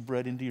piece of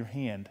bread into your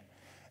hand.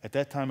 At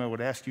that time, I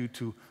would ask you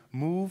to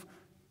move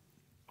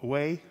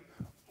away,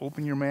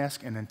 open your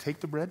mask, and then take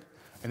the bread,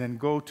 and then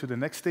go to the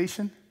next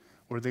station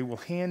where they will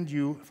hand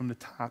you from the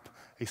top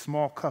a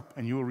small cup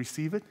and you will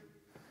receive it.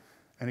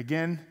 And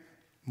again,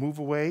 move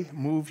away,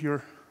 move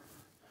your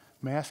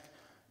mask,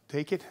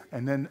 take it,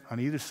 and then on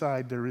either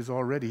side there is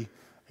already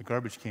a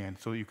garbage can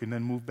so you can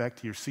then move back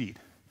to your seat.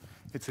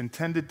 It's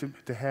intended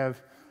to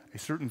have a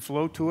certain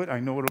flow to it. I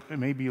know it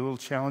may be a little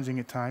challenging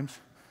at times,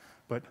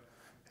 but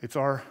it's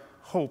our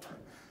hope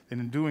that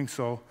in doing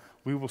so,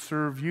 we will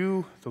serve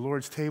you, the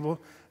Lord's table,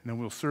 and then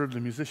we'll serve the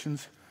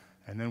musicians,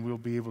 and then we'll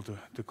be able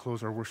to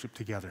close our worship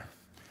together.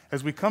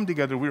 As we come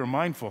together, we are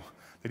mindful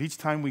that each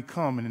time we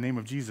come in the name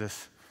of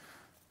Jesus,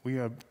 we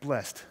are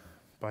blessed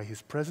by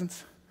his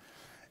presence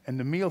and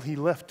the meal he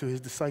left to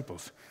his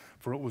disciples.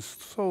 For it was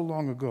so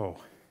long ago,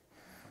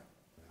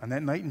 on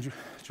that night in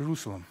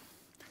Jerusalem,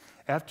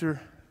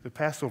 after the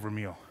Passover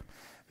meal,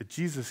 that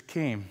Jesus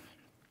came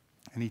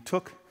and he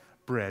took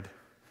bread.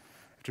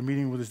 After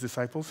meeting with his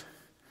disciples,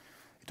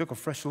 he took a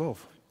fresh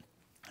loaf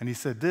and he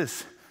said,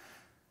 "This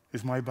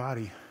is my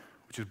body,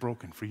 which is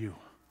broken for you.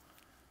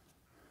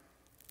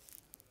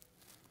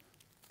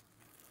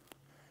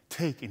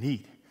 Take and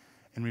eat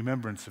in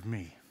remembrance of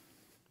me."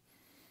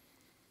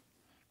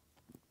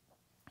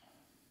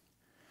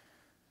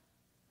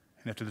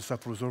 And after the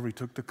supper was over, he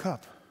took the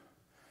cup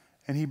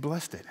and he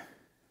blessed it.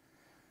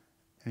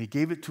 And he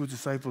gave it to his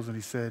disciples and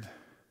he said,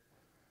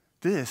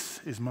 "This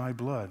is my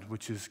blood,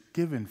 which is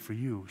given for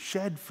you,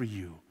 shed for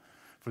you,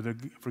 for the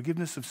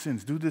forgiveness of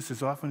sins. Do this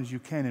as often as you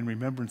can in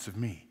remembrance of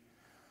me."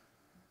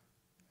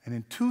 And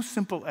in two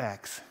simple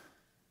acts,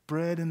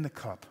 bread and the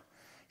cup,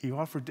 he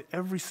offered to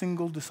every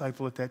single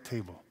disciple at that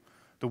table,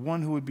 the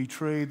one who would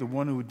betray, the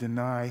one who would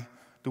deny,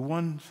 the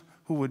ones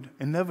who would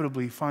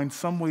inevitably find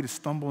some way to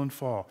stumble and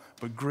fall,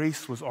 but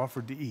grace was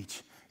offered to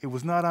each. It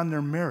was not on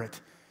their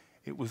merit,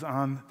 it was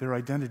on their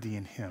identity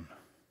in him.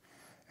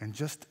 And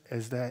just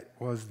as that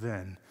was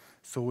then,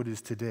 so it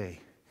is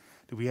today.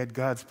 That we had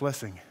God's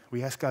blessing.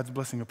 We ask God's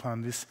blessing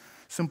upon this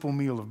simple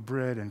meal of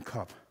bread and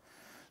cup,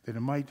 that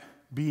it might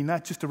be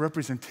not just a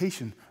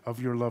representation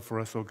of your love for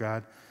us, O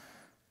God,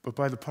 but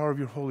by the power of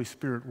your Holy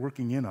Spirit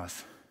working in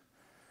us,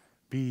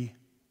 be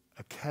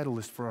a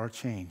catalyst for our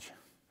change.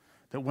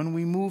 That when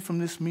we move from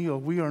this meal,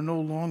 we are no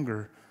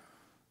longer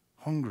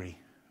hungry.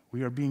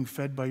 We are being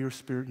fed by your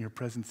Spirit and your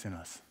presence in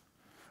us.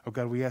 Oh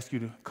God, we ask you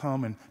to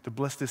come and to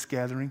bless this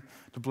gathering,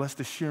 to bless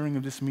the sharing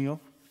of this meal,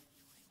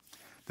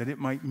 that it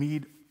might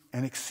meet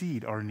and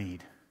exceed our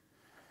need.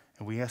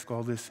 And we ask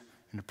all this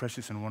in the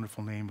precious and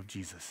wonderful name of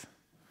Jesus.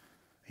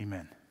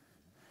 Amen.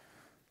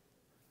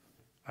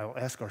 I will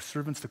ask our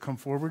servants to come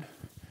forward,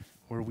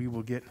 where we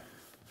will get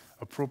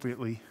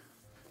appropriately.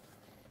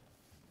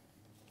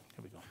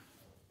 Here we go.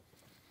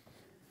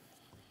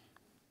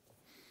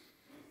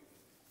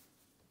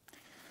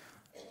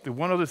 The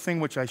one other thing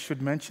which I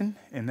should mention,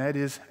 and that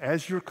is,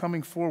 as you're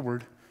coming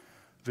forward,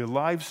 the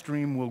live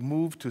stream will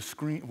move to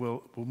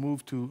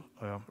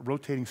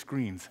rotating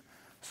screens,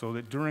 so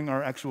that during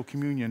our actual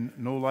communion,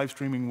 no live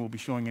streaming will be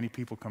showing any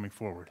people coming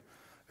forward.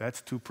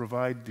 That's to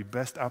provide the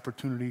best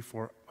opportunity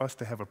for us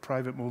to have a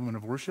private moment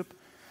of worship,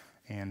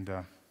 and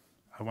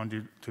I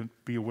wanted you to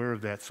be aware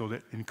of that, so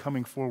that in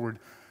coming forward,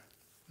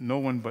 no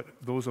one but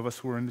those of us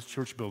who are in this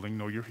church building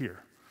know you're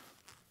here.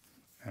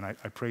 And I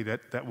pray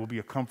that that will be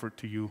a comfort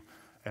to you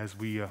as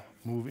we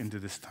move into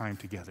this time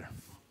together.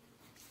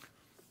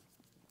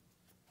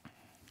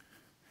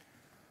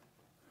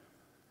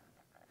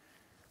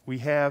 We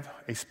have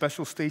a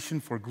special station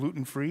for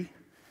gluten-free,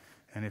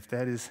 and if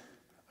that is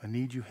a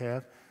need you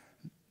have,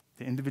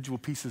 the individual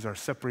pieces are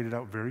separated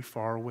out very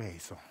far away.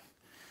 So,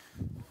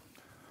 we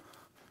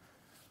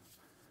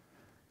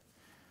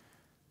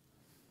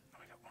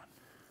got one.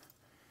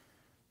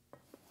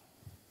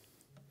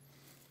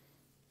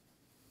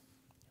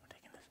 You're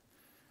taking this.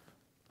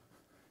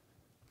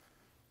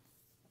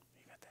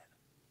 You got that.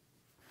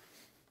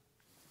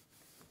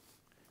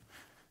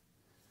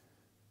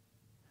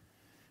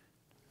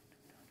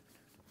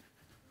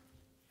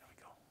 There we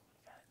go.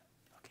 You got it.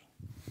 Okay.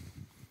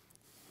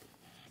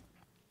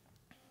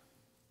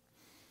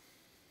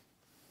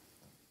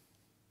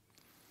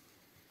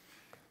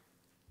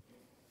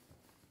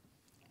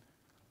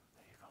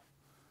 There you go.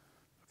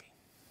 Okay.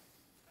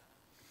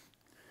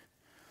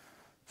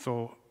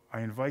 So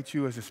I invite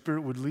you, as the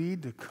Spirit would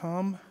lead, to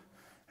come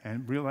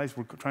and realize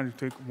we're trying to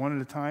take one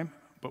at a time,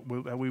 but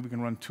that way we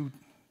can run two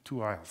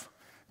aisles.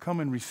 Come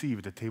and receive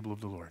at the table of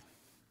the Lord.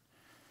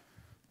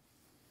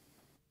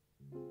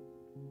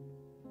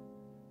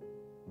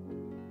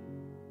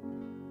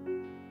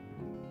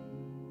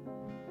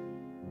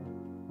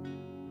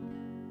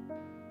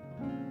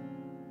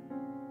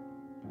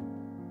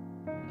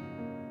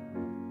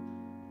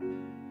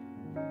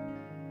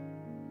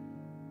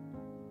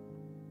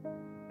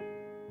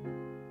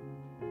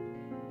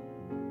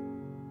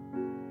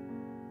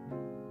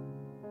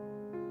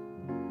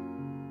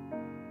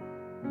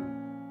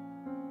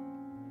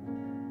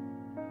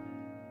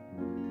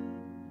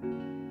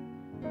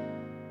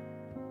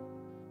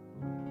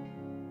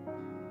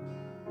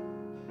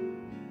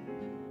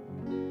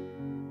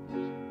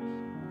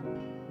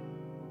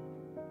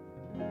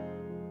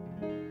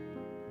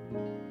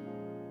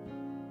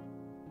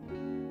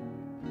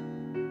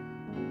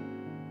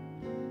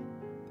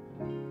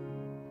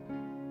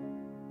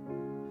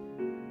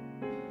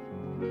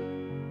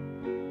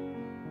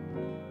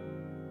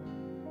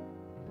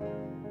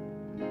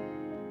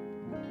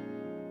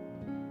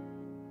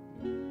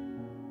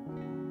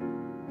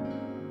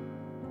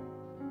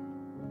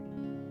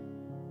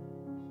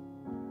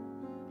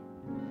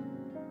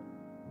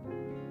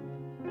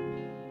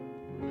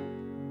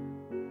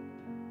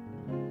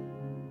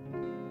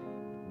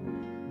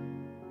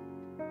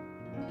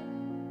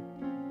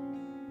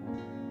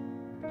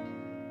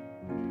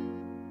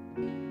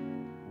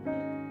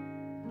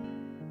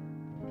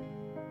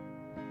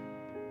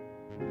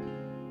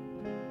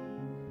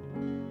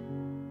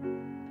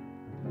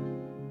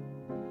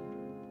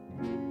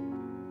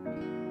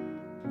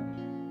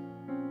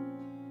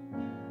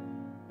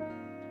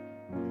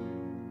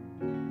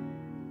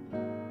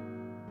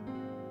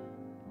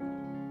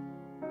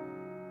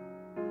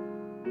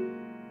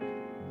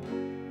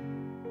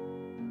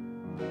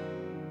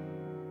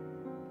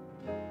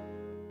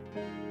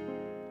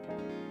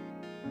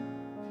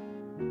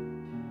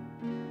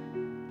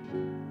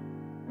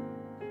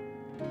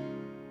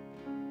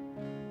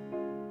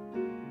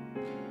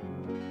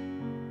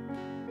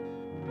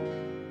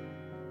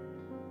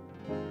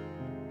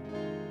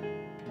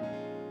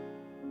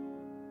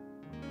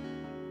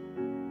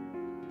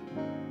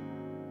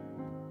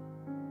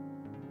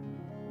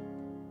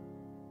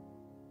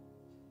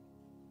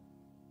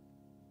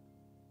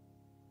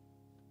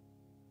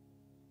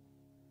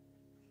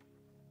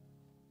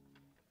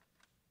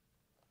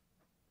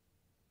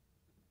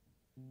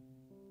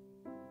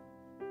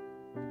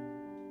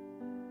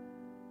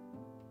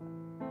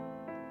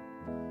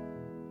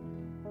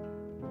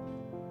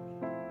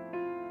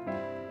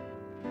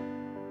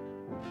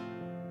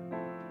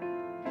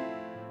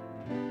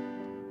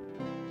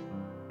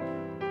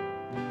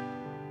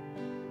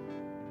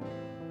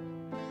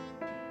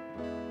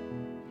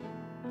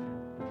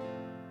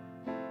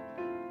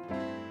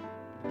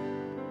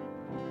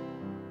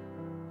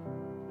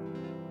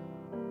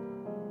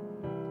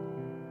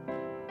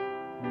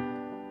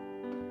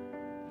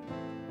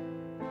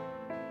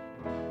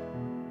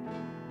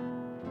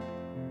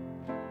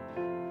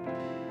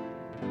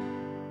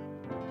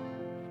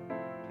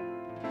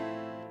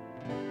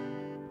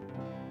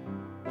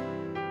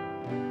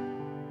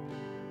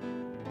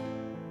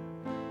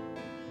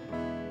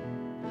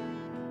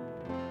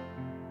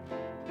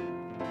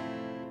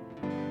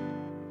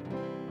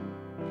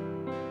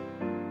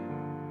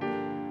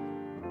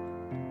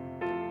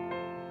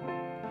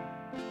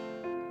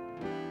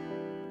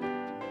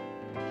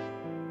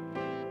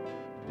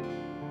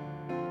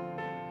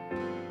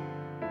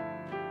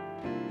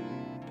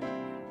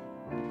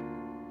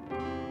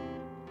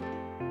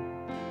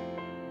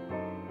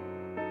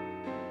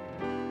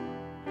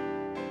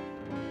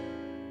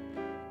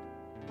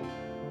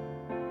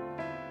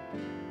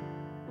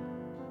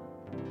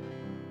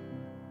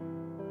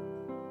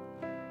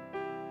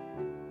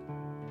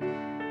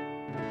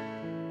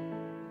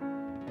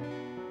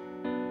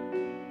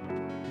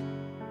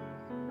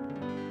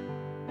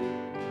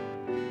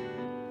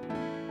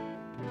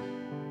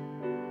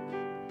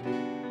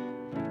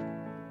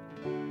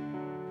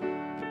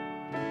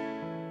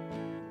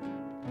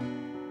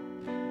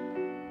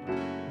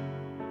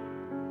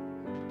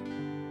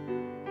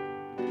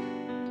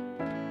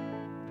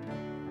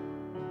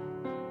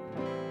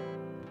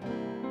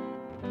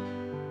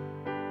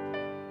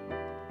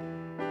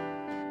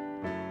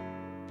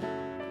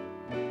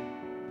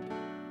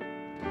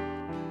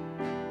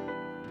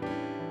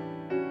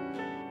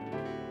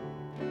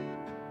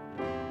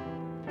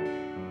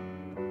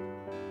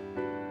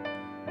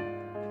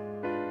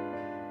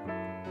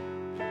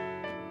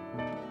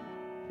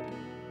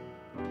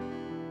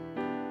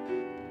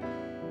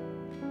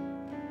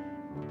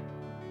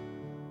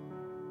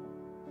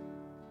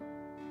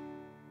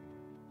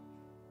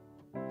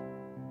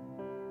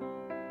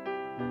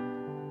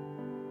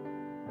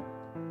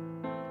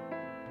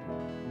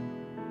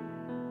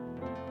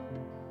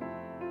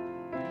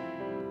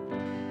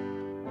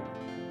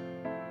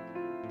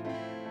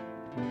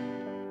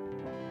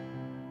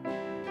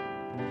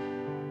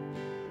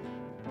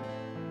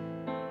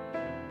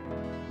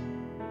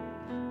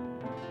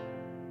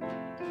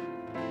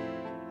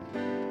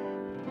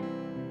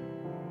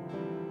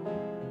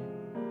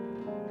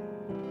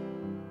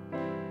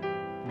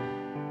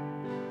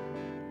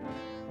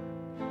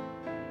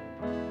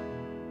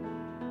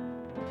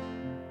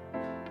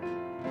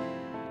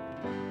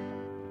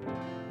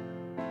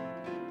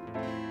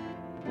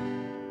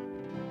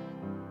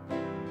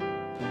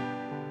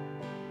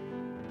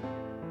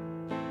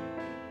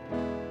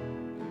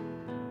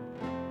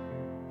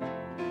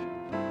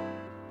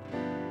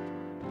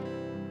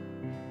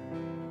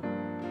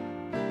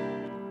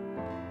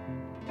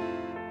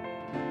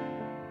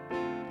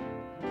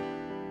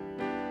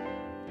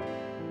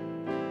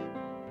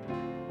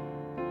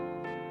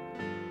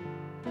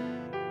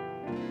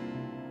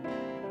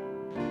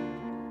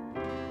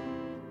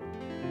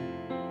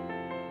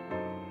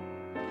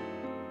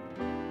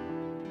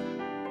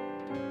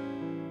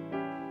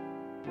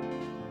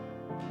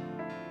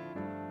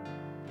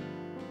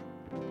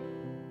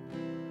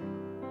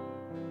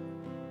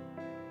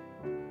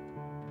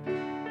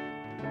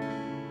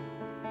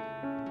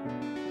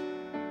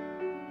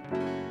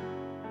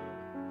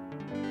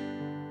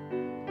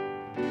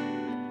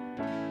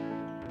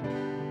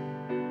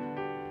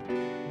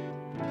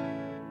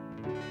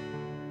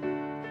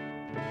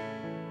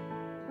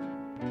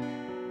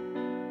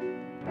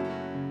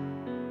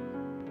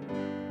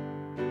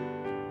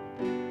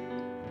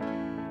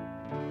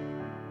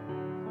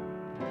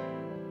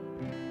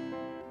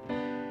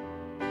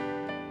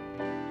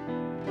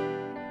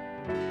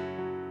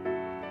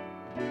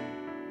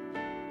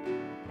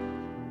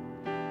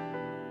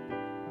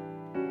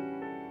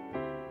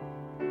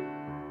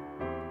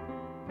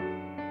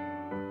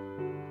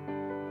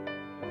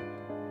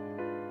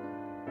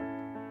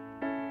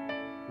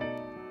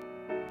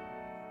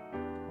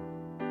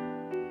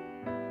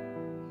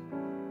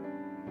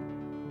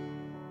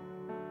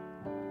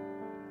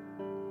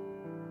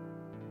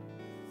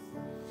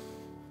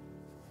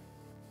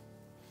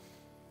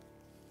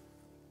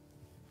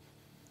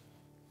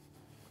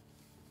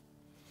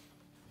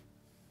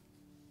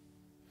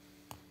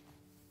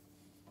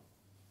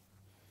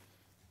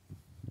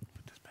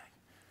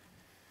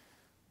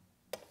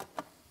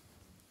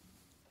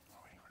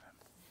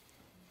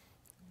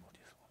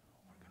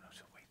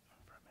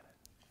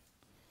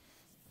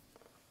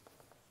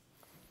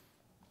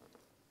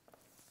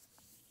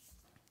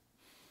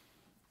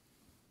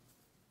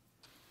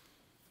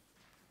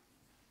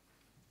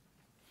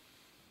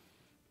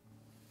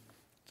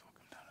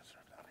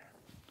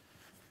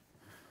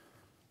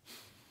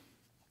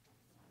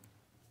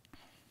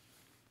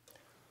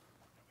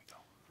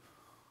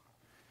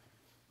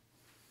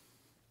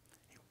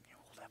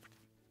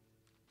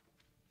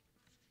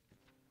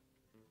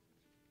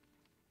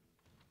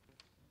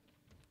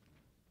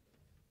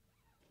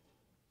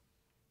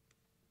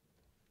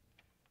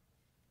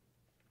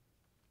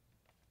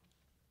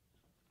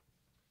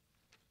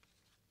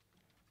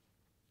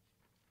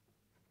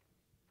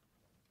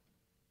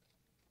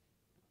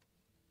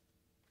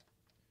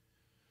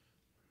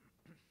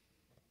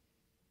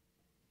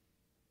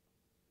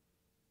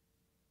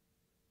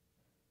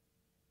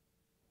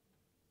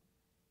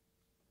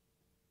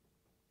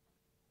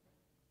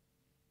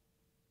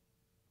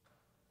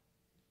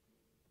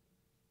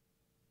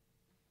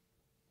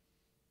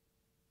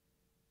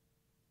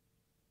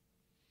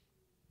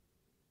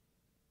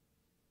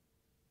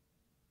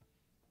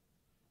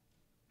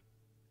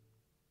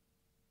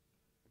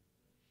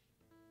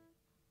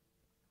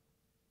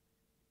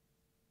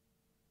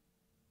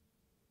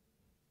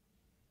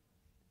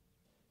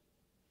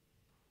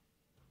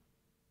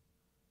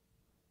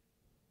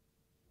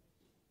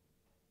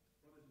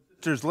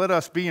 Sisters, let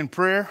us be in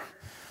prayer.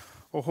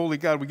 Oh, holy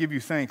God, we give you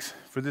thanks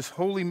for this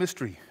holy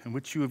mystery in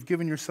which you have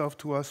given yourself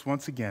to us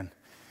once again.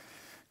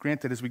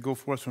 Grant that as we go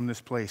forth from this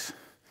place,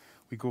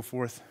 we go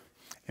forth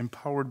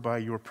empowered by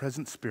your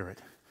present Spirit,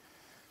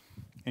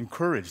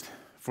 encouraged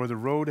for the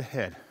road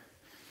ahead,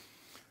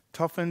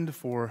 toughened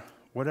for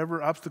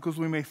whatever obstacles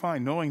we may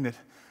find, knowing that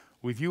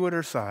with you at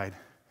our side,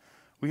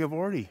 we have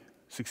already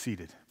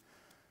succeeded.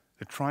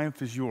 The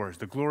triumph is yours,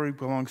 the glory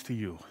belongs to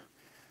you,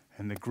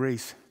 and the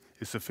grace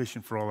is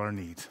sufficient for all our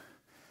needs.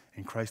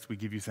 In Christ we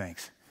give you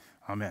thanks.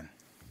 Amen.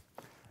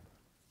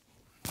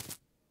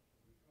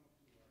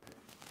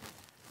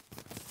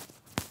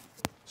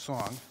 A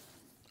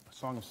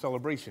song of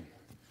celebration.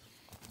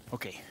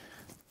 Okay.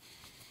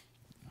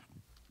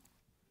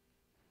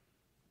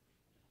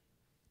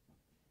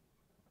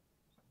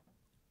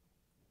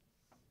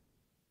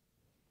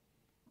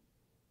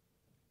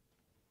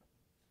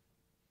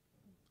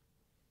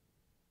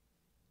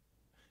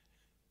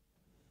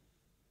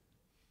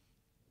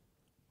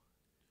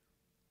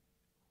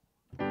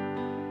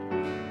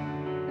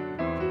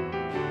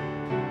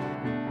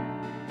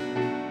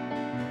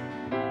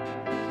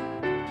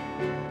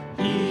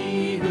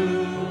 He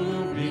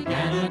who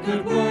began a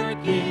good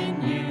work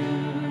in you,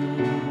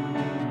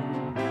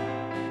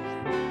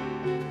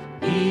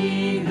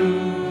 he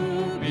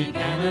who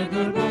began a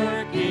good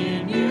work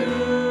in you,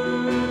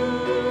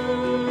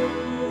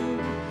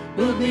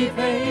 will be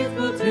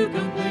faithful to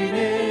complete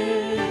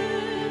it.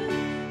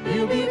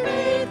 He'll be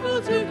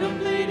faithful to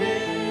complete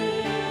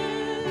it.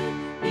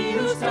 He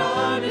who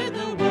started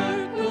the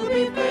work will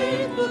be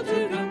faithful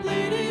to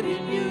complete it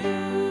in you.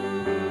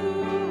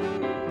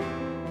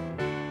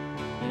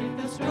 If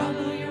the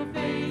struggle you're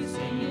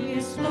facing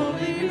is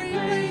slowly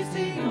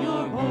replacing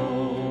your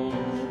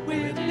hope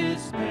with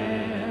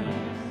despair,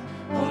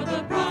 or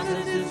the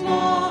process is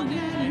long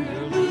and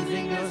you're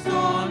losing your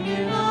song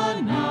in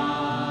a night,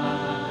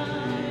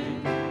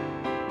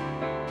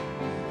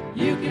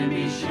 you can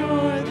be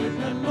sure that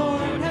the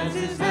Lord has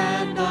his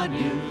hand on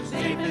you,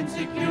 safe and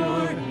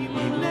secure. He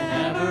will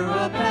never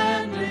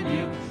abandon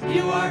you.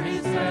 You are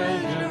his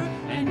treasure,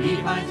 and he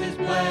finds his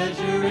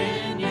pleasure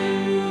in you.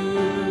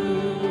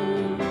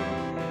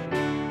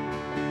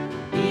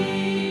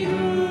 He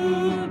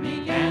who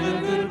began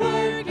a good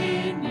work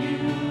in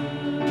you,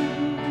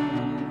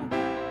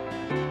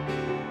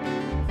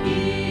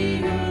 he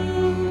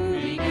who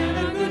began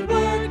a good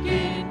work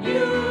in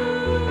you,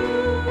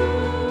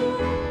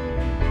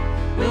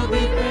 will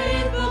be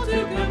faithful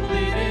to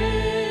complete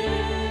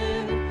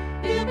it.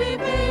 He'll be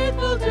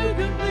faithful to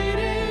complete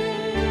it.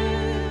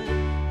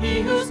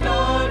 He who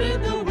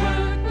started the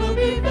work will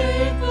be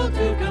faithful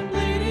to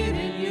complete it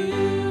in you.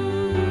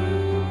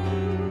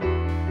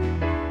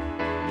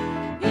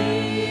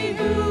 He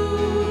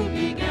who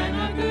began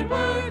a good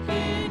work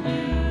in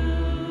you,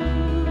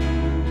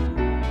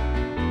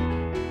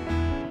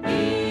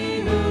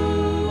 he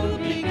who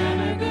began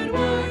a good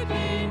work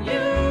in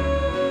you,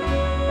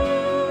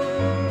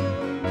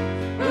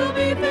 will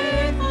be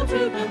faithful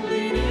to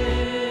complete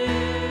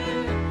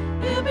it.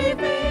 He'll be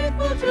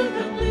faithful to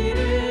complete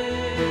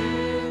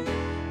it.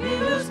 He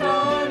who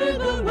started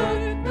the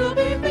work will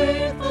be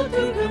faithful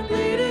to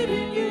complete it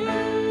in you.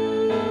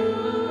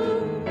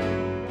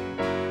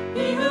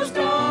 He who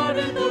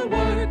started the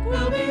work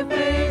will be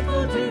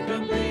faithful to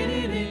complete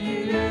it in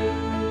you.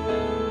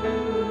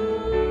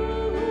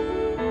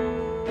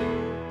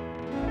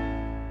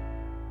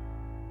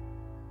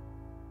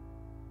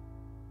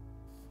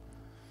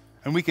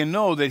 And we can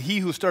know that he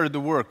who started the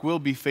work will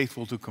be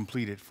faithful to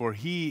complete it, for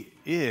he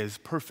is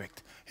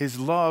perfect. His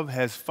love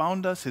has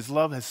found us. His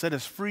love has set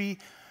us free.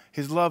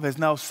 His love has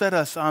now set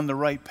us on the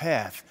right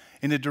path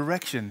in a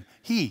direction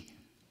he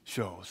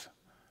shows,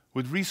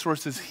 with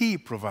resources he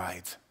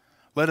provides.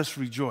 Let us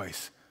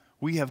rejoice.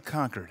 We have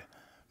conquered.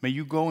 May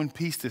you go in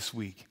peace this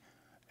week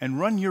and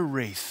run your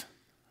race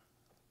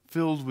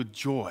filled with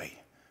joy,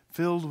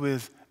 filled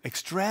with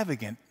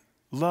extravagant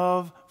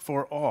love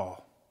for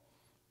all.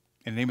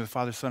 In the name of the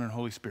Father, Son, and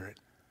Holy Spirit,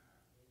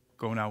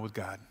 go now with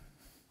God.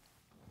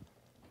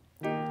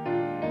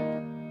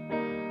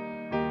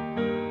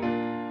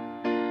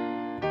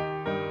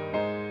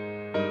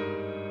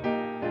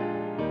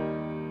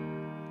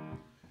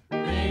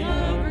 May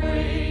the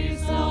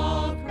grace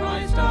of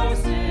Christ our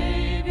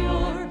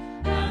Savior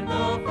and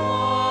the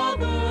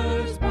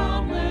Father's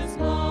boundless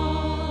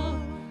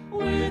love,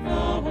 with the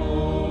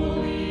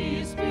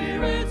Holy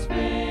Spirit's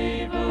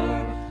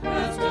favor,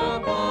 rest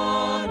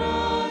upon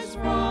us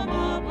from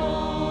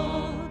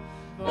above.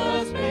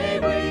 Thus may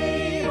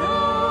we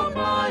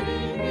abide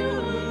in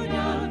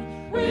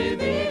union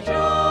with each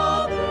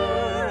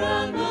other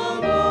and the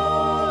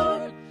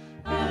Lord,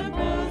 and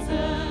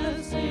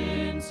possess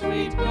in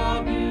sweet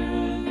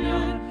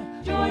communion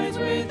joys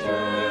which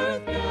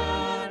earth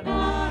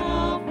cannot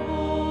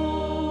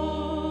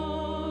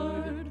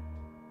afford.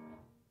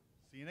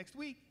 See you next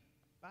week.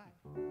 Bye.